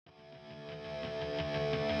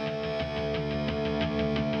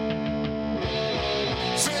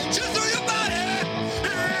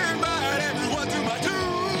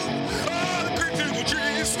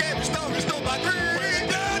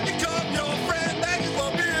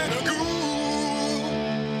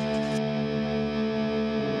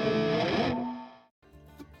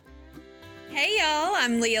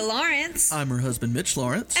I'm Leah Lawrence. I'm her husband, Mitch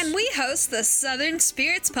Lawrence. And we host the Southern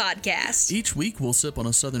Spirits Podcast. Each week we'll sip on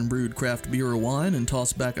a Southern brewed craft beer or wine and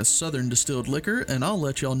toss back a Southern distilled liquor, and I'll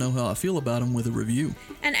let y'all know how I feel about them with a review.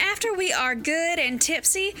 And after we are good and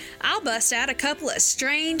tipsy, I'll bust out a couple of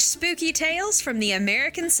strange, spooky tales from the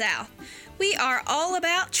American South. We are all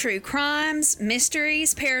about true crimes,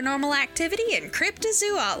 mysteries, paranormal activity, and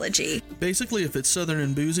cryptozoology. Basically, if it's Southern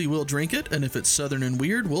and boozy, we'll drink it, and if it's Southern and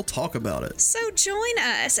weird, we'll talk about it. So join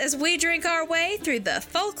us as we drink our way through the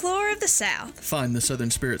folklore of the South. Find the Southern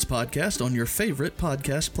Spirits Podcast on your favorite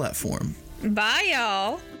podcast platform. Bye,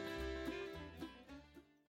 y'all.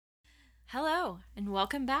 Hello, and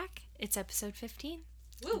welcome back. It's episode 15.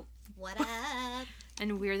 Woo! What up?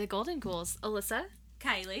 And we're the Golden Ghouls. Alyssa,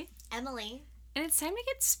 Kylie, Emily. And it's time to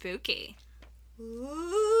get spooky.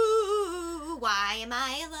 Ooh, why am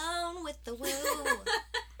I alone with the woo?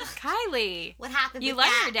 Kylie. What happened You with let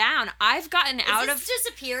that? her down. I've gotten out Is of... this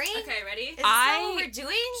disappearing? Okay, ready? Is this what we're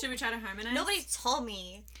doing? Should we try to harmonize? Nobody told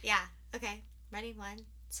me. Yeah. Okay. Ready? 1,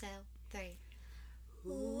 2, 3.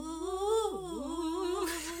 Ooh.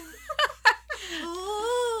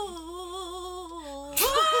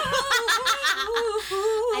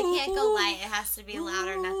 I can't go light. It has to be loud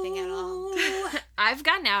or nothing at all. I've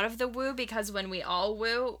gotten out of the woo because when we all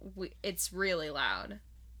woo, it's really loud.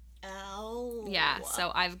 Oh. Yeah,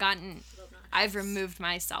 so I've removed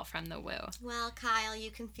myself from the woo. Well, Kyle,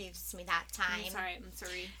 you confused me that time. I'm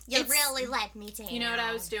sorry. You really let me down. You know what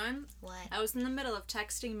I was doing? What? I was in the middle of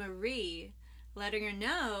texting Marie, letting her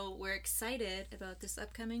know we're excited about this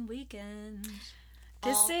upcoming weekend.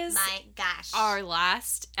 This is my gosh. our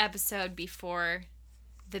last episode before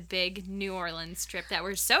the big New Orleans trip that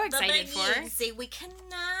we're so excited for. See, we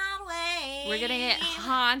cannot wait. We're gonna get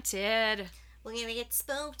haunted. We're gonna get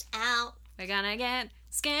spooked out. We're gonna get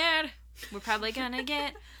scared. We're probably gonna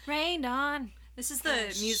get rained on. This is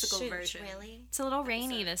the musical version. Really? It's a little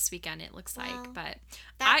rainy this weekend, it looks like, but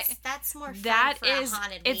that's more fun that for is a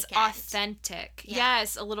haunted it's weekend. authentic. Yeah.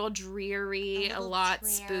 Yes, a little dreary, a lot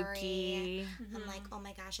dreary. spooky. I'm like, oh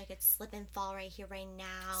my gosh, I could slip and fall right here, right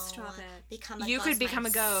now. Stop it. Become a You ghost could become a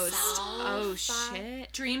ghost. myself. Oh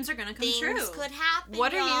shit. Dreams are gonna come Things true. could happen.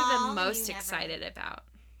 What are you y'all. the most You never- excited about?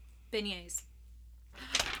 Beignets.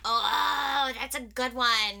 Oh, that's a good one.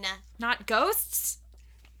 Not ghosts?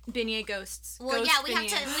 Beignet ghosts. Well, Ghost yeah, we have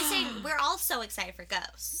beignets. to. We say we're all so excited for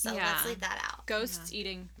ghosts, so Yeah. let's leave that out. Ghosts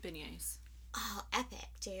eating beignets. Oh, epic,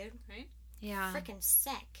 dude! Right? Yeah. Freaking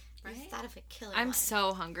sick. You Right? thought of a killer I'm one.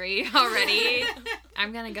 so hungry already.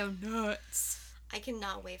 I'm gonna go nuts. I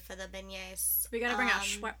cannot wait for the beignets. We gotta bring out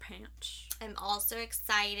sweatpants. I'm also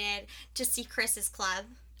excited to see Chris's club.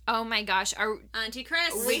 Oh my gosh. Auntie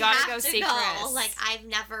Chris. We gotta have go to see go. Chris. Like, I've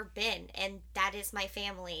never been, and that is my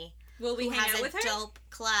family. Will we who hang has out with a her? dope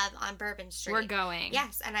club on Bourbon Street. We're going.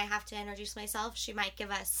 Yes, and I have to introduce myself. She might give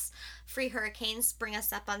us free hurricanes, bring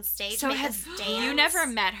us up on stage, So make have us dance. you never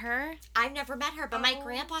met her? I've never met her, but my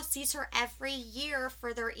grandpa sees her every year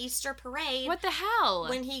for their Easter parade. What the hell?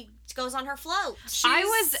 When he goes on her float. I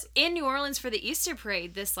was in New Orleans for the Easter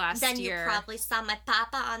parade this last Then year. you probably saw my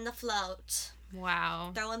papa on the float.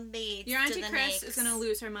 Wow. Throwing beads Your Auntie to the Chris mix. is gonna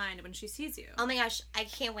lose her mind when she sees you. Oh my gosh, I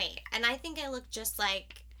can't wait. And I think I look just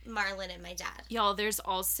like Marlon and my dad. Y'all, there's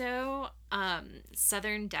also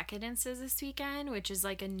Southern Decadences this weekend, which is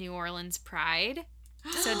like a New Orleans pride.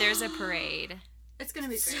 So there's a parade. It's gonna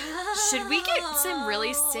be great. Should we get some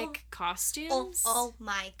really sick costumes? Oh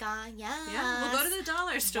my god, yes. Yeah, we'll go to the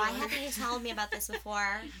dollar store. Why haven't you told me about this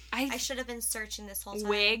before? I should have been searching this whole time.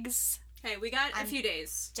 Wigs. Hey, we got a few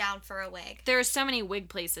days. Down for a wig. There are so many wig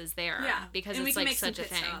places there. Yeah, Because and we it's can like make some such a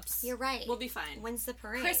pit thing. stops. You're right. We'll be fine. When's the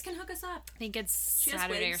parade? Chris can hook us up. I think it's She has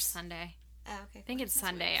Saturday or wigs. Sunday. Oh, okay. I think it's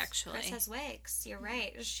Sunday, wigs. actually. Chris has wigs. You're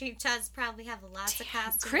right. She does probably have lots of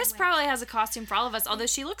costumes. Chris probably has a costume for all of us, although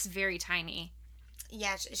she looks very tiny.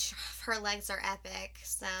 Yeah, her legs are epic,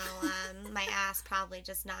 so my ass probably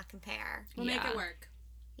does not compare. We'll make it work.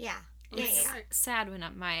 Yeah. We'll Yeah, make it yeah. work. Sad when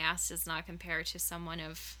my ass does not compare to someone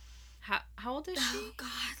of... How old is she? Oh, God,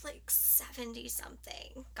 like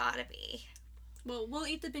 70-something. Gotta be. Well, we'll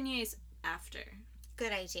eat the beignets after.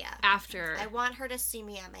 Good idea. After. I want her to see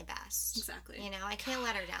me at my best. Exactly. You know, I can't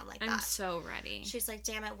let her down like I'm that. so ready. She's like,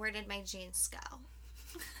 damn it, where did my jeans go?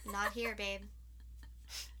 Not here, babe.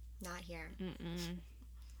 Not here. Mm-mm.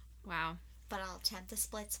 Wow. But I'll attempt the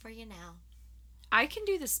splits for you now. I can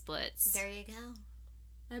do the splits. There you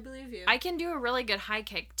go. I believe you. I can do a really good high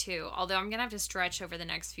kick too, although I'm gonna have to stretch over the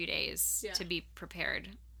next few days Yeah. to be prepared.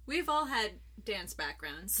 We've all had dance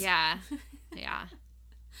backgrounds. Yeah. Yeah.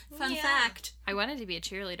 Fun Yeah. fact. I wanted to be a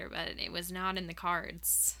cheerleader, but it was not in the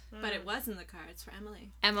cards. But it was in the cards for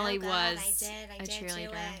Emily. Emily Oh, God, was I a did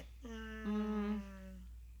cheerleader. do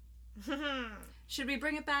it. Should we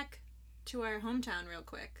bring it back to our hometown real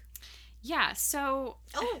quick? Yeah, so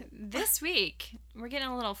Oh. this week we're getting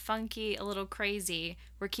a little funky, a little crazy.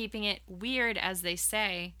 We're keeping it weird, as they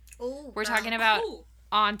say. Ooh, We're girl. talking about Ooh.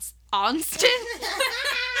 Austin.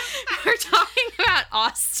 We're talking about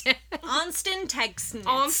Austin. Austin, Texas.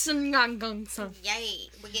 Austin. Yay,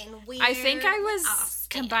 we're getting weird. I think I was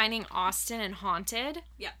Austin. combining Austin and haunted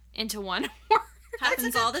Yep. into one word. That's a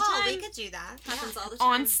Happens good all the call. time. We could do that. Happens Yeah. all the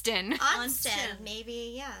time. Austin. Austin, Austin.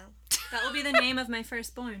 maybe, yeah. That will be the name of my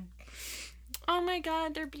firstborn. Oh my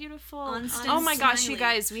God, they're beautiful. Austin Oh my gosh, you Smiley.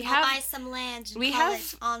 guys, we I'll buy have some land and we call have-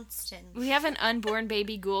 it Austin. we have an unborn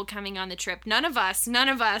baby ghoul coming on the trip. None of us.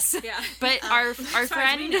 Yeah. But our As far as we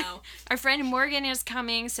friend know. our friend Morgan is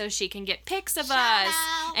coming, so she can get pics of Shout us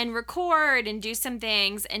out. and record and do some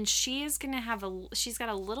things. And she's got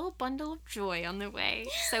a little bundle of joy on the way.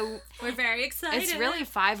 So We're very excited. it's really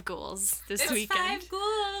 5 ghouls this It's weekend. 5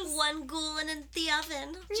 ghouls. One ghoul in the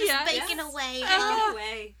oven, just Yeah. baking Yes. away. Take Oh, it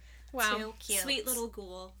away. Wow, too cute. Sweet little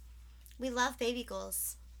ghoul. We love baby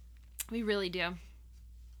ghouls. we really do.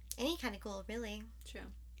 Any kind of ghoul, really.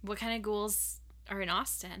 True. What kind of ghouls are in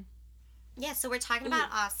Austin? Yeah, so we're talking Ooh, about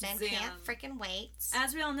Austin. zam. Can't freaking wait.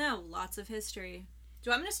 As we all know, lots of history. Do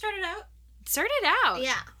you want me to start it out? Start it out.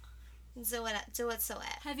 Yeah. Do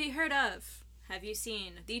it. Have you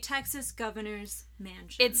seen the Texas Governor's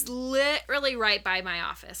Mansion? It's literally right by my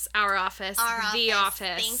office. Our office. The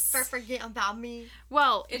office. Thanks for forgetting about me.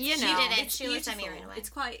 Well, It's, you she know. did it. It's She looked at me beautiful. right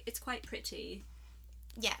away. It's quite pretty.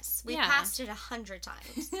 Yes, we Yeah. passed it 100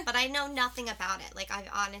 times, but I know nothing about it. Like, I've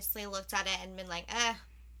honestly looked at it and been like,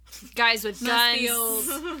 Guys with Must be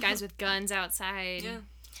guns. Guys with guns outside. Yeah.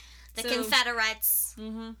 the So- Confederates.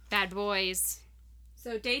 Mm-hmm. Bad boys.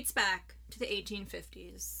 So it dates back to the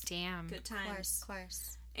 1850s. Damn. Good Of times.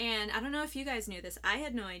 course. And I don't know if you guys knew this. I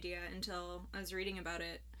had no idea until I was reading about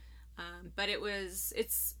it. But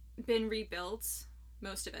it's been rebuilt.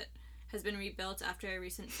 Most of it has been rebuilt after a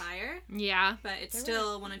recent fire. Yeah. But it's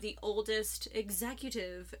still one of the oldest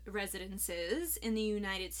executive residences in the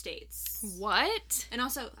United States. What? And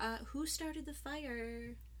also, who started the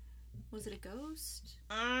fire? Was it a ghost?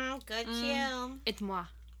 Good cue. It's moi.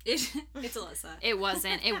 It's Alyssa. It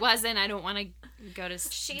wasn't. It wasn't. I don't want to go to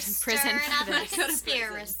She's prison stirring for up a this. Go to prison.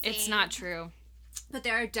 conspiracy. It's not true. But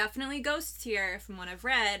there are definitely ghosts here from what I've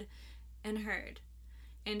read and heard.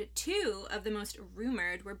 And 2 of the most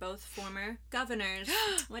rumored were both former governors.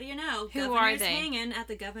 What do you know? Who governors are they? hanging at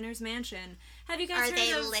the governor's mansion. Have you guys Are heard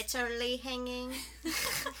they of... literally hanging?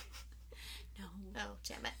 No. Oh,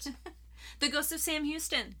 damn it. The ghost of Sam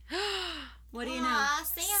Houston. What do you know? Aw,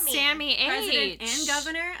 Sammy. Sammy H. President and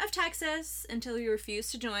governor of Texas until he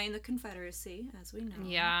refused to join the Confederacy, as we know.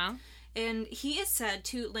 Yeah. And he is said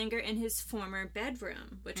to linger in his former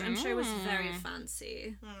bedroom, which I'm sure was very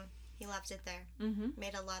fancy. He loved it there. Mm-hmm.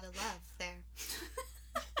 Made a lot of love there.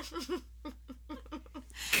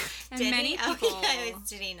 And Did many he? people. Oh, yeah.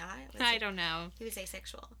 Did he not? I don't know. He was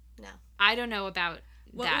asexual. No. I don't know about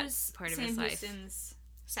What that was part of Sam his life. Houston's?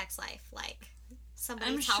 Sex life. Like,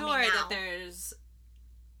 somebody I'm tell sure me now. that there's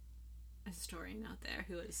a historian out there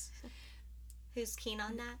who is, Who's keen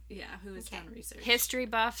on that? who has Okay. done research. History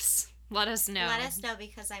buffs, let us know. Let us know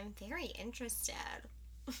because I'm very interested.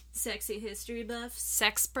 Sexy history buffs.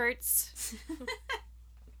 Sexperts.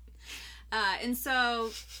 And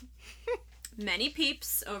so, many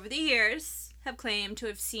peeps over the years have claimed to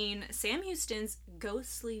have seen Sam Houston's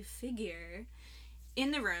ghostly figure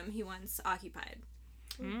in the room he once occupied.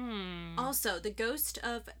 Also, the ghost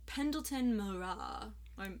of Pendleton Murrah.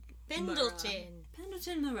 Or Pendleton.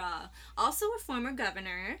 Pendleton Murrah, also a former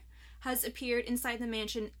governor, has appeared inside the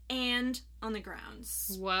mansion and on the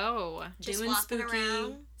grounds. Whoa. Just doing walking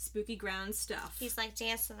around. spooky ground stuff. He's like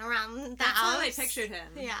dancing around the That's house. how I pictured him.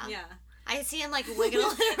 Yeah. I see him like wiggling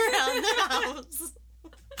around the house.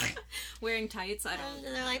 Wearing tights, I don't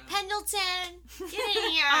And they're like, know. Pendleton, get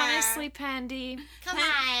in here. Honestly, Pendy. Come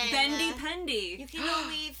on. Bendy Pendy. You can go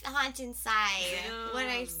leave haunt inside. No. What'd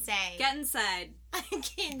I say? Get inside, I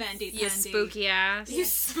can't. Bendy You Pendy. spooky ass. You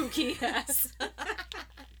spooky ass.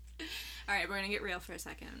 Alright, we're gonna get real for a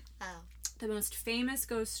second. Oh. The most famous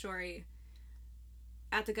ghost story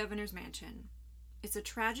at the governor's mansion. It's a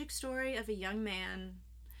tragic story of a young man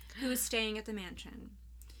who was staying at the mansion.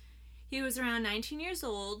 He was around 19 years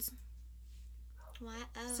old, What?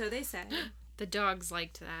 Oh. so they say. The dogs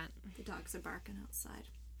liked that. The dogs are barking outside.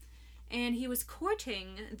 And he was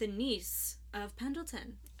courting the niece of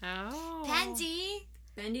Pendleton, Oh. Pendy.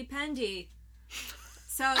 Bendy Pendy.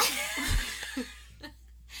 So,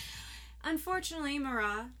 unfortunately,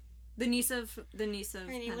 Marat, the niece of Her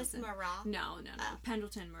name was Pendleton. Marat? No.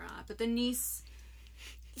 Pendleton Marat. But the niece,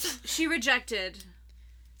 she rejected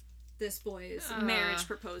this boy's marriage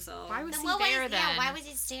proposal. Why was Then he what was- there then? Yeah, why was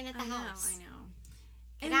he staying at the house? I know.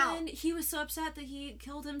 Get And out. then he was so upset that he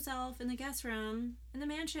killed himself in the guest room in the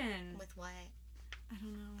mansion. With what? I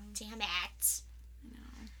don't know. Damn it.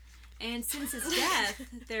 And since his death,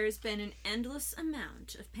 there's been an endless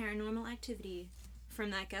amount of paranormal activity from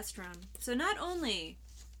that guest room. So not only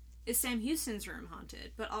is Sam Houston's room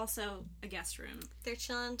haunted, but also a guest room. They're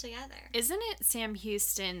chilling together. Isn't it Sam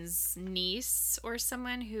Houston's niece or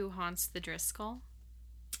someone who haunts the Driscoll?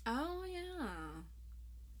 Oh, yeah.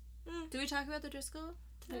 Do we talk about the Driscoll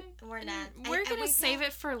today? We're not. We're going to save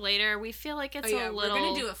it for later. We feel like it's a little... We're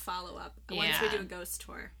going to do a follow-up once we Yeah. do a ghost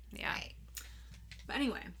tour. Yeah. Right. But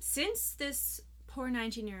anyway, since this poor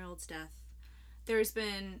 19-year-old's death, there's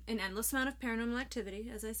been an endless amount of paranormal activity,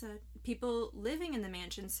 as I said. People living in the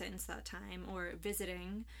mansion since that time, or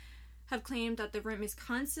visiting, have claimed that the room is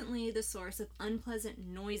constantly the source of unpleasant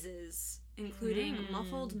noises, including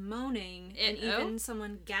muffled moaning and even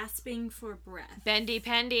someone gasping for breath. Bendy,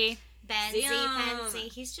 Pendy. Benzy, Damn. Pansy.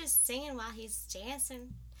 He's just singing while he's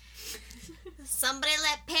dancing. Somebody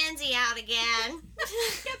let Pansy out again.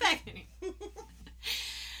 Get back in here.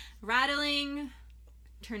 Rattling,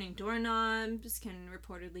 turning doorknobs can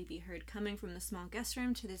reportedly be heard coming from the small guest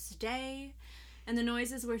room to this day. And the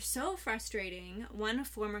noises were so frustrating, one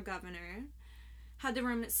former governor had the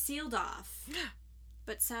room sealed off.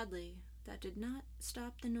 But sadly, that did not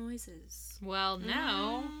stop the noises. Well,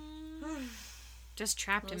 no. Just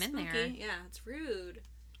trapped him in there. Yeah, it's rude.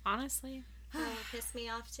 Honestly. That pissed me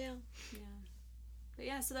off too. Yeah. But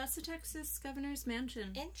yeah, so that's the Texas governor's mansion.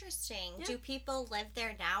 Interesting. Yeah. Do people live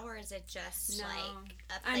there now, or is it just No. like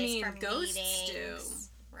a I place mean, for ghosts meetings?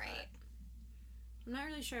 do. Right. I'm not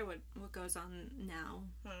really sure what goes on now.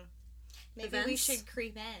 Maybe we Events? should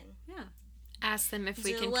creep in. Yeah. Ask them if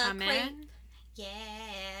we Do can a come quick- in. Yeah,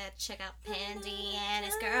 check out Pendy and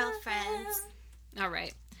his girlfriends. All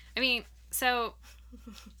right. I mean, so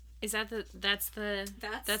is that that's the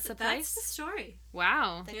place? That's the story.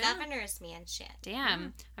 Wow. The Yeah. governor's mansion.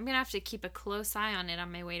 Damn. I'm going to have to keep a close eye on it on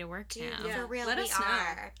my way to work Dude, now. Yeah. for real, Let we us know.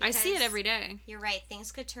 are. I see it because every day. You're right.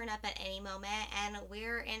 Things could turn up at any moment, and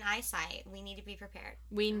we're in eyesight. We need to be prepared.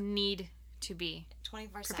 We need to be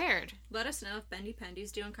 24/7. prepared. Let us know if Bendy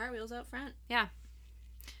Pendy's doing cartwheels out front. I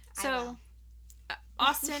So, will.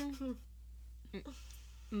 Austin,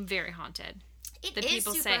 very haunted. It The is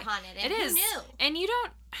people super say haunted. And it who is, knew? and you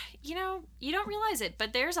don't realize it,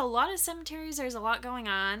 but there's a lot of cemeteries. There's a lot going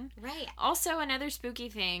on. Right. Also, another spooky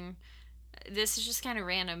thing. This is just kind of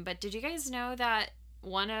random, but did you guys know that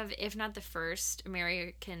one of, if not the first,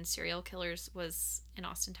 American serial killers was in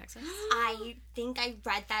Austin, Texas? I think I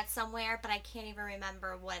read that somewhere, but I can't even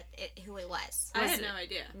remember who it was. I Was had it- no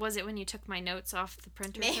idea. Was it when you took my notes off the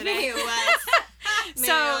printer Maybe today? it was. Maybe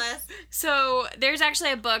So- it was. So there's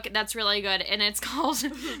actually a book that's really good, and it's called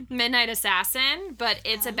Midnight Assassin, but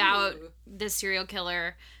it's about the serial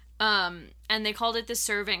killer. And they called it the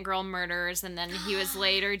Servant Girl Murders, and then he was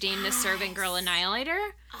later deemed the Servant Girl Annihilator.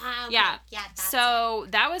 Okay. Yeah. Yeah. That's So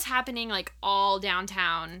that was happening like all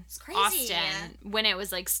downtown crazy. Austin when it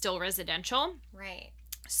was like still residential. right.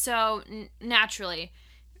 So naturally,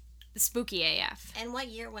 spooky AF. And what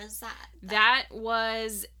year was that? That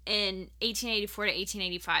was in 1884 to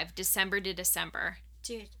 1885, December to December.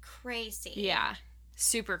 Dude, crazy. Yeah,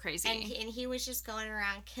 super crazy. And he was just going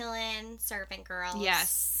around killing servant girls.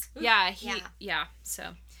 Yes. Yeah, Yeah. yeah.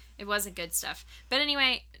 So it wasn't good stuff. But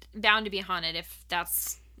anyway, bound to be haunted if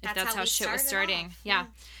that's how we shit was started starting. off. Yeah.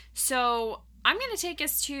 So I'm gonna take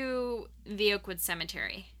us to the Oakwood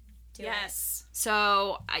Cemetery. Do it. Yes.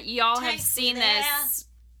 So y'all have Take me seen there. this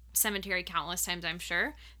cemetery countless times, I'm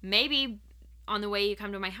sure. Maybe on the way you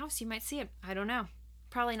come to my house, you might see it. I don't know.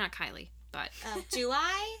 Probably not Kylie, but Oh, do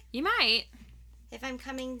I? you might. If I'm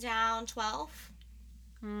coming down 12?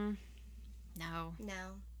 No.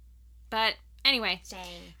 No. But anyway,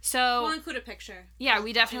 Dang. so We'll include a picture. yeah,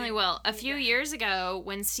 we definitely Okay. will. A few years ago,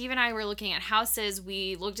 when Steve and I were looking at houses,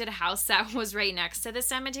 we looked at a house that was right next to the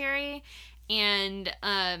cemetery, and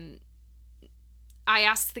I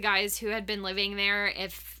asked the guys who had been living there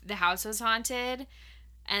if the house was haunted,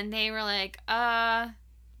 and they were like,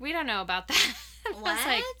 we don't know about that. What?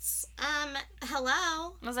 I was like,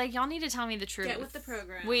 Hello? y'all need to tell me the truth. Get with the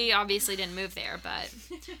program. We obviously didn't move there, but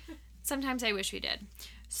sometimes I wish we did.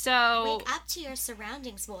 So Wake up to your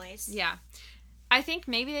surroundings, boys. yeah, I think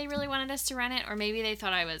maybe they really wanted us to rent it, or maybe they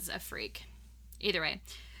thought I was a freak. Either way.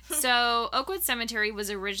 So, Oakwood Cemetery was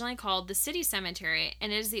originally called the City Cemetery,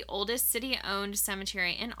 and it is the oldest city-owned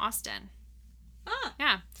cemetery in Austin. Ah.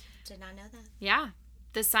 Yeah. Did not know that. Yeah.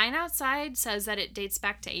 The sign outside says that it dates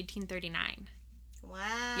back to 1839. Wow.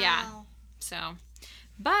 Yeah. So,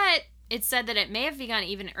 but it's said that it may have begun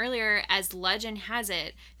even earlier, as legend has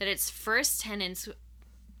it that its first tenants...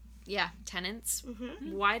 Yeah, tenants.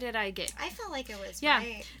 Mm-hmm. Why did I get... I felt like it was Yeah.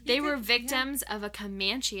 right. They were victims of a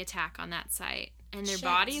Comanche attack on that site, and their Shit.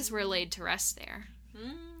 bodies were laid to rest there.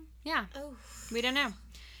 Mm. Yeah. Oh. We don't know.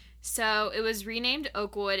 So it was renamed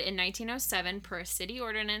Oakwood in 1907 per a city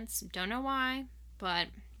ordinance. Don't know why, but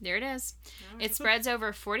there it is. It spreads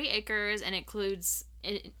over 40 acres and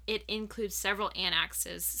it includes several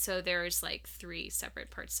annexes. So there's like 3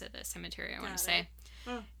 separate parts to the cemetery, I want to say.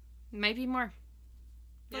 Oh. Might be more.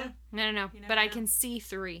 Yeah. I don't know. You never But I know. can see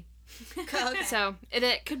 3. Okay. So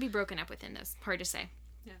it could be broken up within those. Hard to say.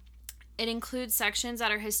 Yeah. It includes sections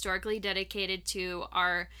that are historically dedicated to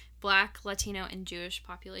our Black, Latino, and Jewish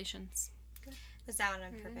populations. Was that one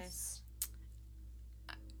on purpose?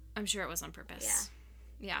 I'm sure it was on purpose.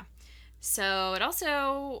 Yeah. So it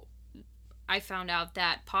also, I found out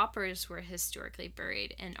that paupers were historically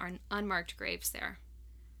buried in unmarked graves there.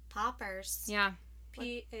 Paupers. Yeah.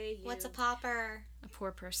 P-A-U. What's a pauper? A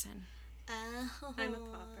poor person. Oh. I'm a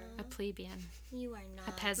pauper. A plebeian. You are not.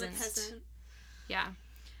 A peasant. The peasant. Yeah.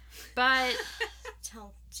 But,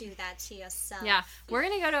 Don't do that to yourself. yeah. We're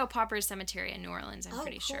going to go to a pauper cemetery in New Orleans, I'm Oh,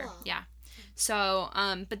 pretty sure. cool. Yeah. So,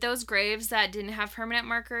 but those graves that didn't have permanent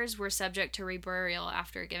markers were subject to reburial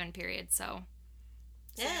after a given period, so...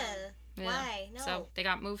 Ew. Yeah. Why? No. So they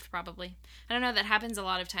got moved probably. I don't know. That happens a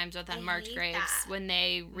lot of times with I unmarked hate graves. that. When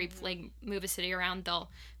they move a city around,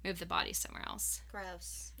 they'll move the body somewhere else,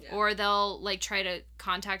 Gross. Yeah. or they'll like try to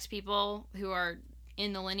contact people who are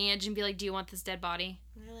in the lineage and be like, "Do you want this dead body?"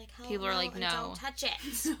 And they're like, hell People are like, and no. Don't touch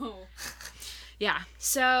it. No. Yeah.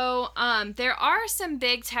 So there are some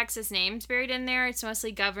big Texas names buried in there. It's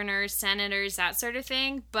mostly governors, senators, that sort of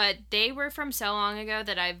thing. But they were from so long ago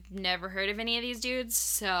that I've never heard of any of these dudes.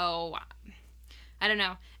 So I don't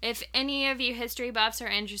know. If any of you history buffs are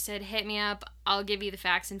interested, hit me up. I'll give you the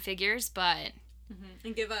facts and figures. But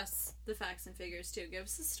And give us the facts and figures, too. Give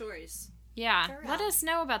us the stories. yeah, For let real. us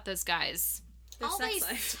know about those guys. Their sex Always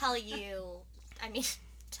life. tell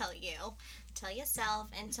yourself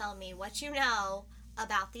and tell me what you know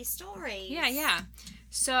about these stories. Yeah.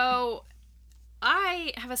 So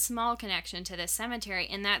I have a small connection to this cemetery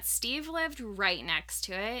in that Steve lived right next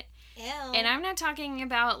to it. Ew. And I'm not talking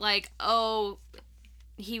about like, oh,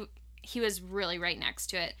 he was really right next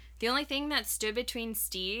to it. The only thing that stood between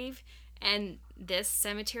Steve and this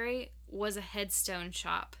cemetery was a headstone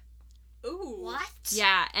shop. Ooh. What?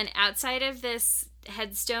 Yeah, and outside of this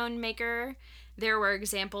headstone maker, there were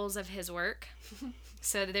examples of his work.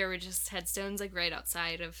 So there were just headstones like right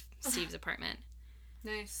outside of Steve's apartment.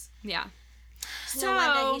 Nice. Yeah. No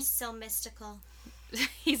wonder he's so mystical.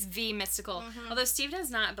 He's V mystical. Although Steve does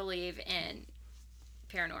not believe in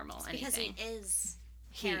paranormal Because anything. he is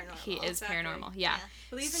He paranormal. is Exactly. paranormal. Yeah.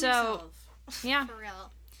 Believe in So, yourself. Yeah. For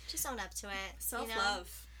real. Just own up to it.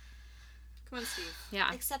 Self-love. Come on, Steve.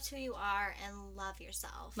 Yeah. Accept who you are and love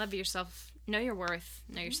yourself. Love yourself. Know your worth.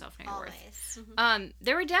 Know yourself. Know your worth. Always.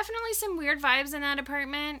 There were definitely some weird vibes in that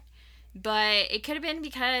apartment, but it could have been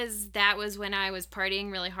because that was when I was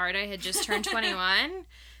partying really hard. I had just turned 21,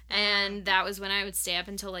 and that was when I would stay up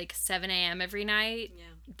until like 7 a.m. every night, Yeah.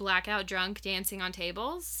 blackout drunk, dancing on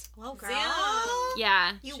tables. Whoa, girl. Damn.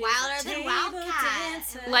 Yeah. You She's a wilder than table Wildcat.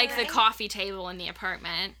 dancer. Like the Right? coffee table in the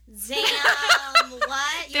apartment. Damn.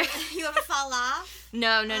 What? You ever fall off?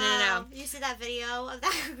 No. You see that video of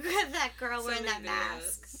that girl So wearing that many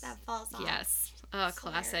mask videos. that falls off? Yes. Oh, It's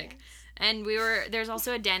classic. hilarious. And there's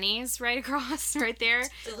also a Denny's right across, right there.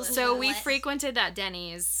 Delicious. So we Lit. frequented that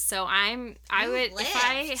Denny's. So if I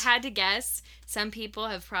lived. had to guess, some people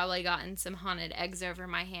have probably gotten some haunted eggs over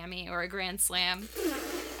my hammy or a grand slam.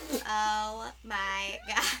 Oh my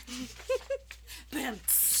god. Bam.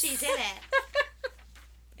 She did it.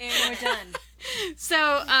 And we're done.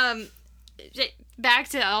 So, back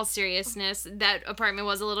to all seriousness, that apartment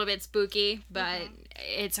was a little bit spooky, but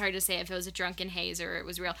it's hard to say if it was a drunken haze or it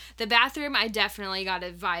was real. The bathroom, I definitely got a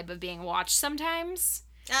vibe of being watched sometimes.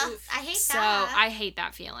 Oh, Oof. I hate So that. I hate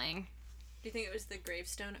that feeling. Do you think it was the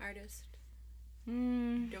gravestone artist?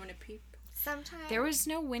 Mm, Don't want to peep. Sometimes there was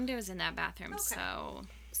no windows in that bathroom, Okay. so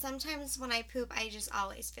sometimes when I poop, I just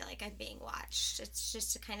always feel like I'm being watched. It's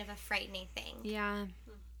just a kind of a frightening thing, yeah.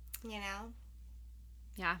 you know?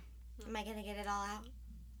 Yeah. Am I gonna get it all out?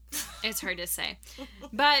 It's hard to say.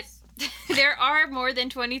 But there are more than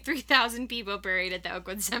 23,000 people buried at the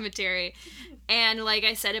Oakwood Cemetery. And like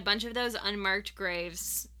I said, a bunch of those unmarked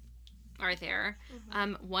graves are there.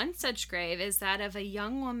 One such grave is that of a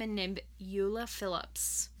young woman named Eula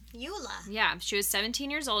Phillips. Eula. Yeah, she was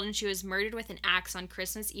 17 years old and she was murdered with an axe on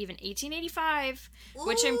Christmas Eve in 1885,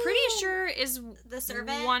 which I'm pretty sure is The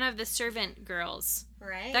servant? one of the servant girls.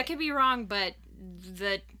 Right. That could be wrong, but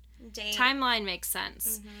the Date. timeline makes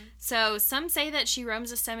sense. So some say that she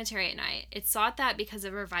roams the cemetery at night. It's thought that because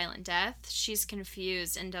of her violent death, she's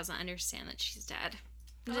confused and doesn't understand that she's dead.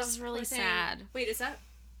 This is really poor thing. sad. Wait, is that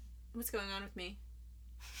what's going on with me?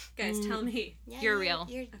 Guys, tell me. Yeah, You're real.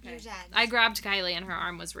 You're Okay. dead. I grabbed Kylie and her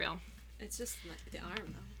arm was real. It's just the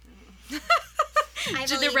arm, though. I don't know. I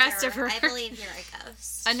To the believe rest you're- of her. I believe you're a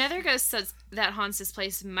ghost. Another ghost that haunts this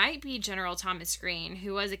place might be General Thomas Green,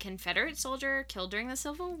 who was a Confederate soldier killed during the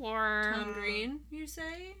Civil War. Tom Green, you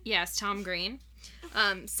say? Yes, Tom Green.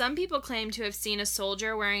 Some people claim to have seen a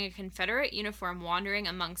soldier wearing a Confederate uniform wandering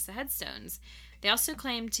amongst the headstones. They also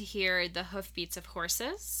claim to hear the hoofbeats of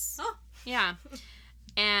horses. Oh. Yeah.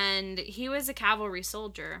 And he was a cavalry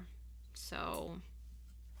soldier. So,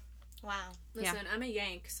 Wow. Listen, I'm a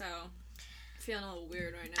Yank, so I'm feeling a little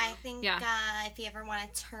weird right now. I think Yeah. if you ever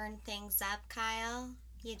want to turn things up, Kyle,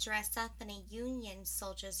 you dress up in a Union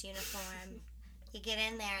soldier's uniform. You get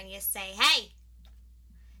in there and you say, "Hey,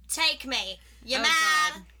 take me. You Oh,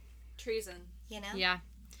 mad?" God. Treason. You know? yeah.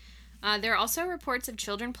 There are also reports of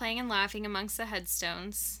children playing and laughing amongst the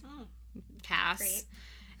headstones. Oh. Cass. Great.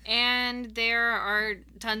 And there are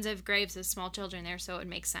tons of graves of small children there, so it would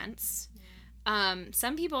make sense.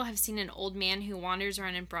 Some people have seen an old man who wanders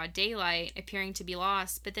around in broad daylight, appearing to be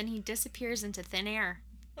lost, but then he disappears into thin air.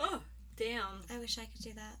 Oh, damn. I wish I could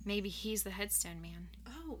do that. Maybe he's the headstone man.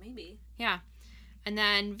 Oh, maybe. Yeah. And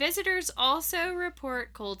then visitors also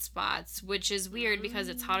report cold spots, which is weird because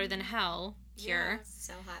it's hotter than hell here.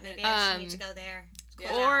 So hot. Maybe I should need to go there.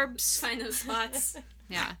 Yeah. Orbs. Find those spots.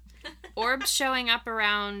 Yeah. Orbs showing up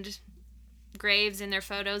around graves in their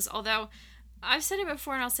photos, although I've said it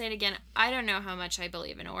before and I'll say it again, I don't know how much I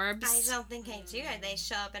believe in orbs. I don't think I do. They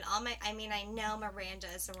show up in all my. I mean, I know Miranda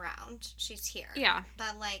is around. She's here. Yeah.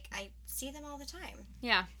 But like, I see them all the time.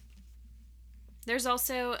 Yeah. There's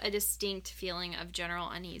also a distinct feeling of general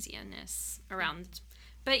uneasiness around.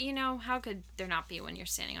 But, you know, how could there not be when you're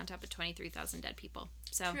standing on top of 23,000 dead people?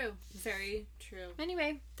 So, True. Very true.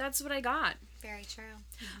 anyway, that's what I got. Very true.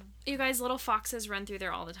 You guys, little foxes run through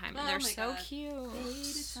there all the time, and Oh they're my so God. cute. Baby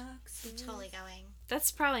foxes. Totally going.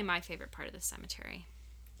 That's probably my favorite part of the cemetery.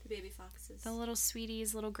 The baby foxes. The little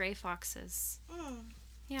sweeties, little gray foxes. Mm.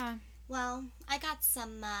 Yeah. Well, I got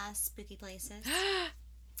some spooky places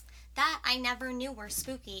that I never knew were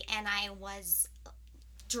spooky, and I was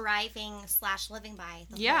driving/living by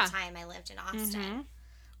the Yeah. whole time I lived in Austin.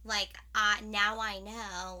 Like, now I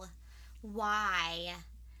know why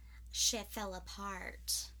shit fell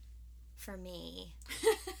apart for me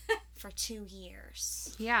for 2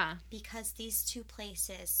 years. Yeah. Because these two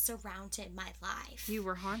places surrounded my life. You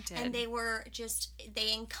were haunted. And they were just,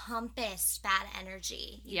 they encompassed bad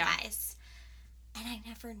energy, you Yeah. guys. And I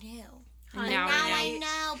never knew. And And now now I I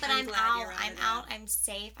know, but I'm I'm glad out. you're I'm out of out. that. I'm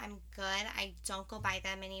safe. I'm good. I don't go by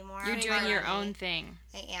them anymore. You're Thank doing your God. own thing.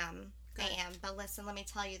 I am. Good. I am. But listen, let me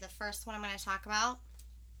tell you, the first one I'm going to talk about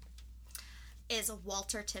is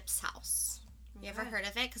Walter Tipp's house. You ever Okay. heard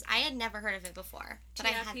of it? Because I had never heard of it before. But I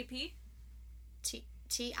had TIPP?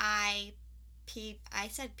 T-I-P. I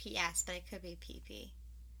said P-S, but it could be P-P.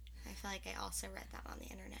 I feel like I also read that on the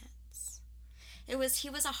internet. He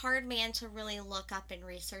was a hard man to really look up and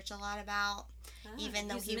research a lot about, even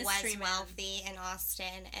though he's he a was mystery man. wealthy in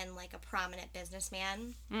Austin and like a prominent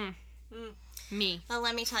businessman. Me. But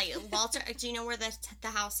let me tell you, Walter, do you know where the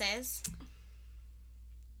house is?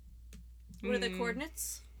 What are the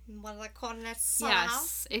coordinates? What are the coordinates of the house?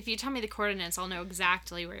 Yes. If you tell me the coordinates, I'll know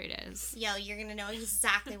exactly where it is. Yo, you're going to know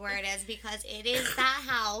exactly where it is because it is that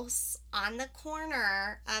house on the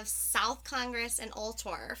corner of South Congress and Old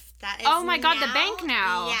Torf. That is Oh my God, the bank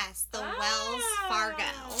now. Yes, the Wells Fargo.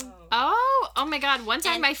 Oh my God. One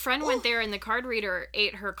time And- my friend went there and the card reader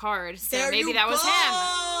ate her card. So maybe you that was him.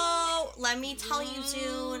 go. Let me tell you,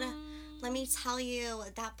 dude. Let me tell you,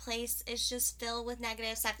 that place is just filled with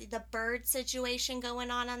negative stuff. The bird situation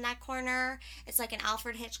going on that corner. It's like an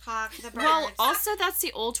Alfred Hitchcock. The birds. Well, also that's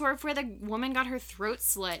the old Torf where the woman got her throat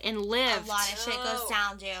slit and a lived. lot of shit goes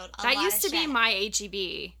down, dude. That used to be my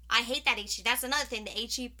HEB. I hate that HEB. That's another thing. The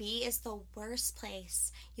HEB is the worst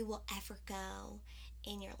place you will ever go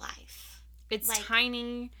in your life. It's Like-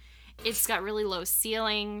 tiny. It's got really low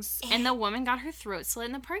ceilings. And the woman got her throat slit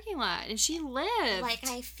in the parking lot. And she lived. Like,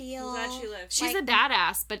 I feel... I'm glad she lived. She's a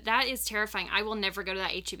badass, but that is terrifying. I will never go to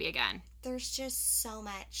that HEB again. There's just so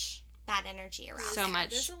much bad energy around So there. much.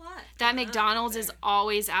 There's a lot. That going on McDonald's there. is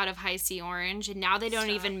always out of High C Orange, and now they don't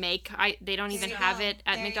Stop. even they don't even you have go. it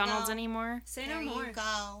at There you McDonald's go. anymore. Say There no more. you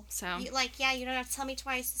go. So You don't have to tell me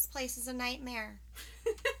twice. This place is a nightmare.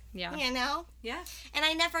 yeah, You know? Yeah. And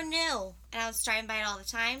I never knew. And I was driving by it all the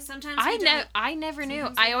time. Sometimes I never knew.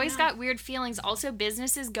 Sometimes I they always don't know. got weird feelings. Also,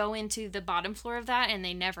 businesses go into the bottom floor of that, and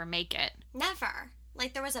they never make it. Never.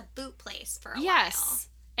 Like, there was a boot place for a Yes,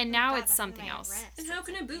 and now while. it's something else. And how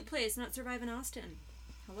can a boot place not survive in Austin?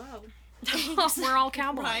 Hello. We're all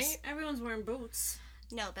cowboys. Right? Everyone's wearing boots.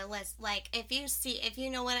 No, but Liz, like, if you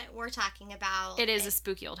know what we're talking about. It is a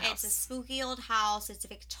spooky old house. It's a spooky old house. It's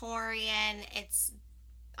Victorian.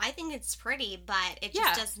 I think it's pretty, but it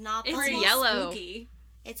just does not It's belong. yellow. Spooky.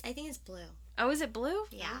 I think it's blue. Oh, is it blue?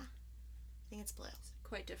 Yeah. I think it's blue.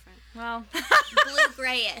 Quite different. Well, Blue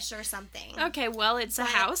grayish or something. okay. Well, it's a But-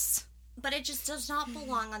 house. But it just does not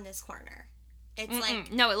belong on this corner. It's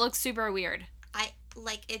like, No, it looks super weird.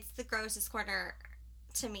 it's the grossest corner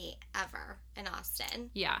to me ever in Austin.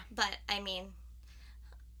 Yeah. But, I mean,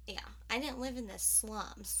 yeah. I didn't live in the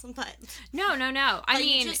slums, but... No. I But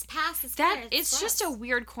mean, you just pass this that corner, it's just a gross.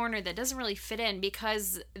 weird corner that doesn't really fit in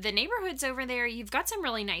because the neighborhoods over there, you've got some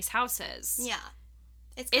really nice houses. Yeah.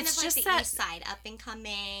 It's kind It's of like just the that- east side, up and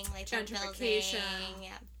coming, like they're building. Gentrification.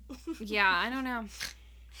 Yeah. Yeah, I don't know.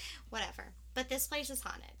 Whatever. But this place is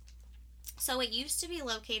haunted. So it used to be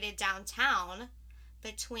located downtown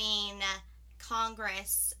between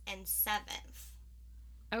Congress and 7th.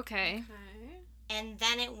 Okay. Okay. And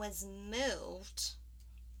then it was moved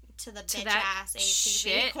to the To bitch that ass HEB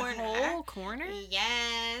shit corner. hole corner?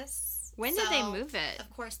 Yes. When did they So, move it? Of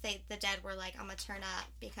course, the dead were like, "I'm gonna turn up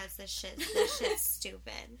because this shit's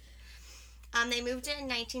stupid." They moved it in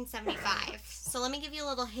 1975. So let me give you a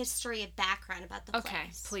little history of background about the Okay,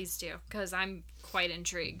 place. please do, because I'm quite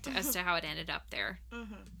intrigued as to how it ended up there.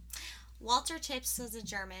 Walter Tipps was a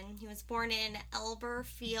German. He was born in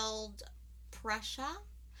Elberfeld, Prussia,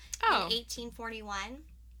 Oh, in 1841.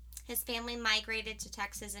 His family migrated to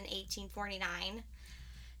Texas in 1849.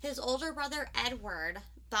 His older brother Edward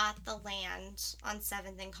bought the land on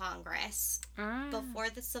 7th and Congress before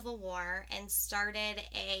the Civil War and started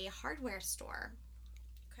a hardware store.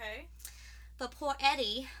 Okay. But poor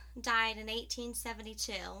Eddie died in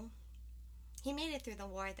 1872. He made it through the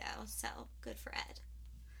war, though, so good for Ed.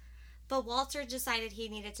 But Walter decided he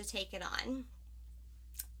needed to take it on.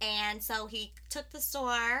 And so he took the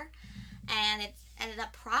store, and it ended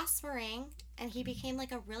up prospering, and he became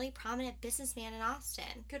like a really prominent businessman in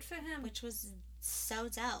Austin, Good for him. which was so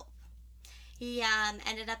dope. He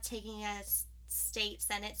ended up taking a state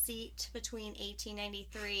senate seat between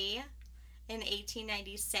 1893 and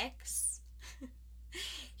 1896.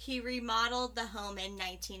 He remodeled the home in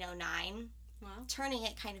 1909, Wow. turning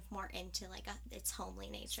it kind of more into like its homely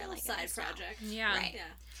nature, Little like it side is now. project. yeah. Right. Yeah.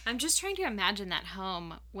 I'm just trying to imagine that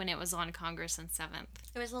home when it was on Congress and 7th.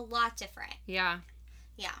 It was a lot different. Yeah.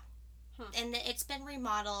 Yeah. Huh. And it's been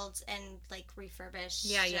remodeled and like refurbished.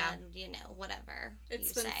 Yeah, yeah. And, whatever. It's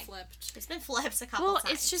you been say. flipped. It's been flipped a couple Well,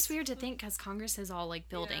 times. it's just weird to think because Congress has all like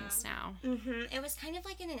buildings now. It was kind of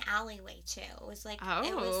like in an alleyway too. It was like it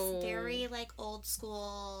Oh. was very like old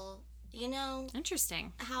school. You know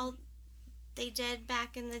Interesting. how they did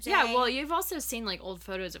back in the day. Yeah, well, you've also seen like old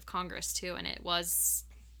photos of Congress too, and it was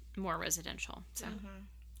more residential. So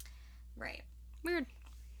right. weird.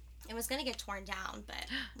 It was gonna get torn down, but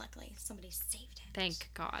luckily somebody saved it. Thank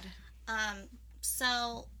God.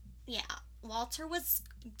 So yeah, Walter was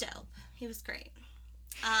dope. He was great.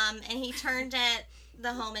 And he turned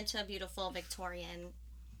the home into a beautiful Victorian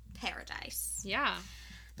paradise. Yeah.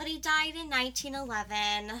 But he died in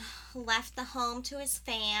 1911, left the home to his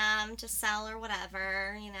fam to sell or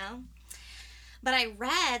whatever, But I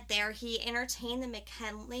read there he entertained the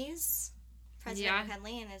McKinleys, President Yeah.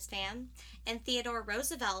 McKinley and his fam, and Theodore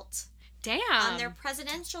Roosevelt Damn. on their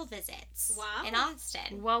presidential visits Wow. in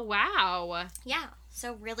Austin. Well, wow. Yeah,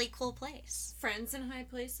 so really cool place. Friends in high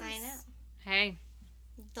places. I know. Hey,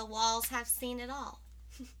 The walls have seen it all.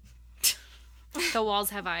 the walls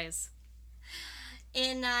have eyes.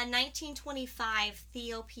 In 1925,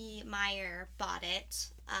 Theo P. Meyer bought it.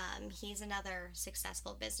 He's another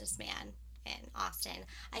successful businessman in Austin.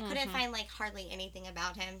 I couldn't find hardly anything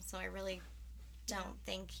about him, so I really don't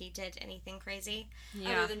think he did anything crazy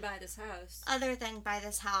Yeah. Other than buy this house. other than buy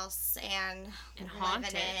this house and live haunt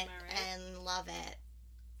in it, it am I right? and love it.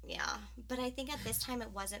 Yeah, but I think at this time it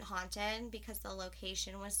wasn't haunted because the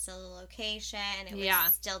location was still the location. It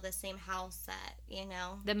was still the same house that,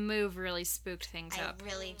 The move really spooked things up. I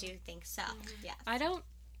really do think so, yes. I don't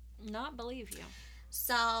not believe you.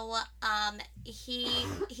 So,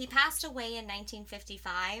 he passed away in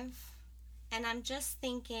 1955, and I'm just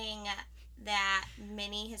thinking that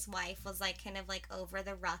Minnie, his wife, was kind of over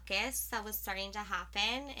the ruckus that was starting to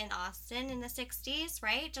happen in Austin in the 60s,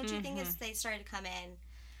 right? Don't you think as they started to come in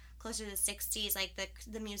closer to the 60s,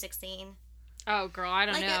 the music scene? Oh, girl, I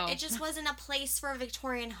don't know. It just wasn't a place for a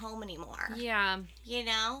Victorian home anymore. Yeah.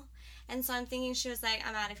 And so I'm thinking she was like,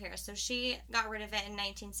 I'm out of here. So she got rid of it in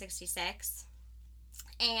 1966.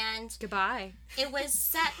 And goodbye. It was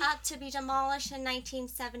set up to be demolished in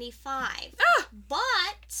 1975.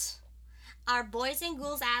 But our boys and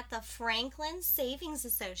ghouls at the Franklin Savings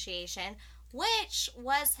Association, which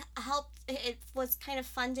was kind of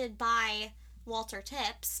funded by Walter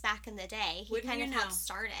Tipps back in the day. He kind of helped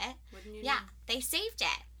start it. Yeah, they saved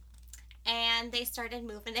it. And they started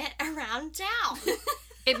moving it around town.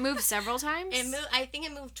 It moved several times? I think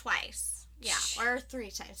it moved twice. Yeah, or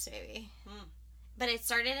 3 times maybe. But it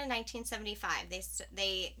started in 1975.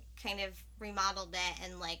 They kind of remodeled it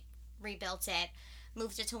and rebuilt it,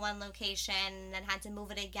 moved it to one location, and then had to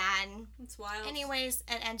move it again. It's wild. Anyways,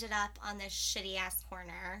 it ended up on this shitty ass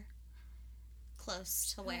corner,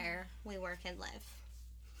 close to where we work and live.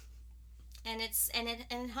 And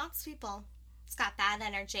it haunts people. It's got bad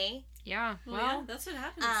energy. Yeah. Well, that's what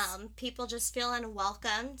happens. People just feel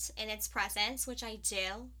unwelcomed in its presence, which I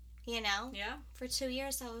do. Yeah. For 2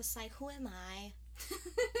 years, I was like, who am I?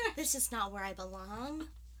 This is not where I belong.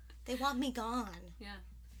 They want me gone. Yeah.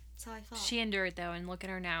 That's how I felt. She endured, though, and look at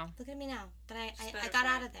her now. Look at me now. But I got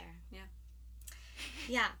out of there. Yeah.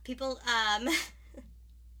 Yeah, people,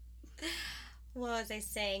 what was I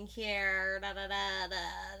saying here?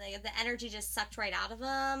 The energy just sucked right out of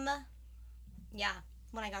them. Yeah.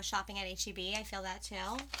 When I go shopping at H-E-B, I feel that, too.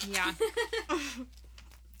 Yeah.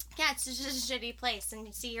 Yeah, it's just a shitty place, and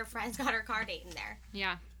you see your friend's got her car date in there.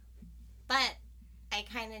 Yeah. But I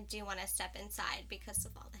kind of do want to step inside because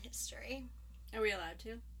of all the history. Are we allowed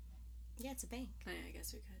to? Yeah, it's a bank. Oh, yeah, I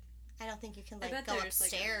guess we could. I don't think you can, bet go there's,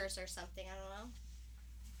 upstairs or something. I don't know.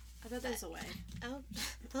 I bet there's a way. Oh,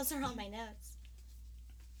 those are all my notes.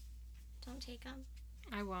 Don't take them.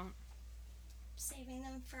 I won't. Saving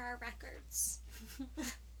them for our records.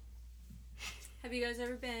 Have you guys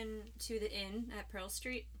ever been to the inn at Pearl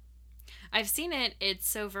Street? I've seen it.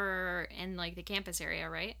 It's over in, the campus area,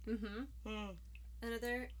 right? Mm-hmm.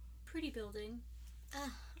 Another pretty building.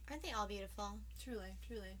 Aren't they all beautiful? Truly,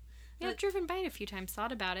 truly. Yeah, I've driven by it a few times,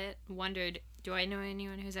 thought about it, wondered, do I know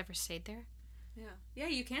anyone who's ever stayed there? Yeah. Yeah,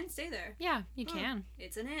 you can stay there. Yeah, you can.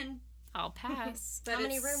 It's an inn. I'll pass. How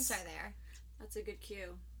many rooms are there? That's a good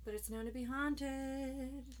cue. But it's known to be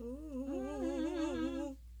haunted.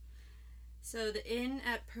 Ooh. So the inn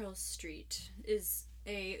at Pearl Street is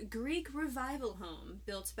a Greek revival home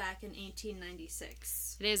built back in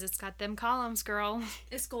 1896. It is. It's got them columns, girl.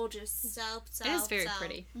 It's gorgeous. Dope. It is very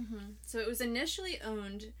pretty. Mm-hmm. So it was initially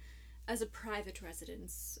owned as a private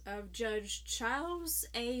residence of Judge Charles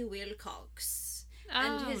A. Wilcox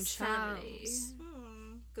and his family.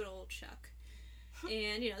 Good old Chuck.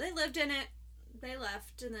 And, they lived in it. They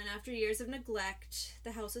left, and then after years of neglect,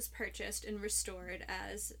 the house was purchased and restored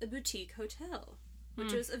as a boutique hotel,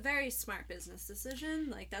 which was a very smart business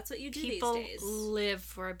decision. That's what you do People these days. live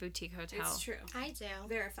for a boutique hotel. It's true. I do.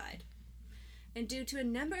 Verified. And due to a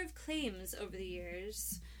number of claims over the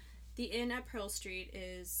years, the inn at Pearl Street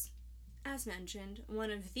is, as mentioned,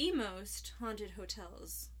 one of the most haunted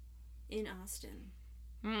hotels in Austin.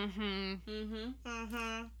 Mm-hmm. Mm-hmm.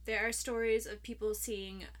 Mm-hmm. There are stories of people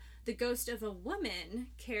seeing the ghost of a woman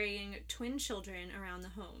carrying twin children around the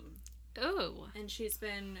home. Ooh. And she's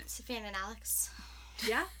been... Savannah and Alex.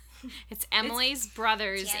 Yeah. It's Emily's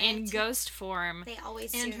brothers in Janet. ghost form. They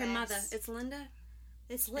always And do her this. mother. It's Linda.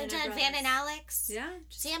 It's and Linda her and Van brothers. and Alex. Yeah.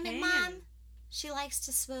 Just Damn it, hanging. Mom. She likes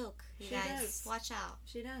to spook. You She guys, does. watch out.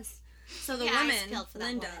 She does. So the Yeah, I woman, spilled for that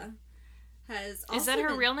Linda, woman. has also Is that her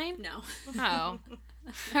been- real name? No. Oh.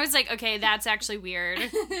 I was like, okay, that's actually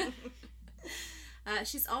weird.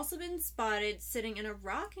 She's also been spotted sitting in a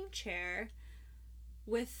rocking chair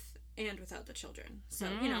with and without the children. So,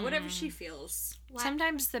 whatever she feels. What?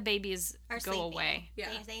 Sometimes the babies Are go sleeping. away. Yeah.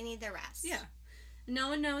 They need their rest. Yeah. No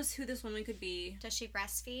one knows who this woman could be. Does she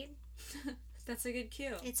breastfeed? That's a good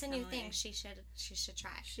cue. It's a new Emily. thing. She should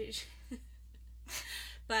try.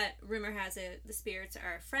 But rumor has it the spirits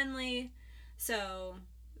are friendly, so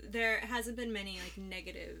there hasn't been many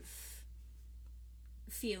negative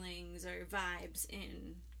feelings or vibes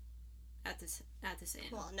in at this inn.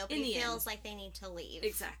 Well, In nobody the feels inn. like they need to leave.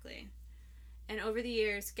 Exactly. And over the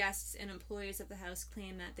years, guests and employees of the house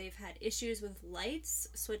claim that they've had issues with lights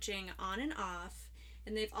switching on and off,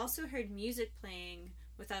 and they've also heard music playing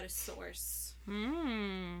without a source,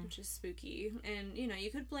 which is spooky. And,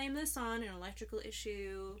 you could blame this on an electrical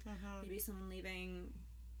issue, maybe someone leaving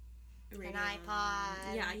a radio. An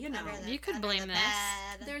iPod. Yeah, You could blame this.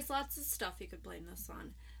 bed. There's lots of stuff you could blame this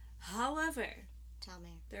on. However, Tell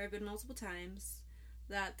me. there have been multiple times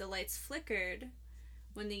that the lights flickered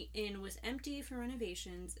when the inn was empty for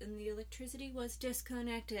renovations and the electricity was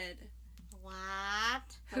disconnected. What?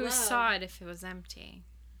 Who Hello? saw it if it was empty?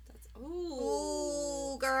 That's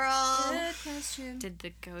Ooh, girl. good question. Did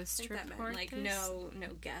the ghost I think that report meant, this? no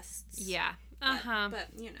guests. Yeah. But, Uh-huh. But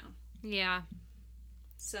Yeah.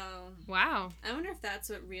 so Wow. I wonder if that's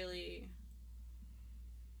what really,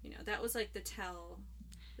 that was like the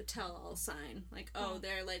tell-all sign. Like, oh,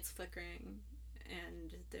 there are lights flickering,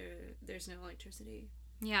 and there's no electricity.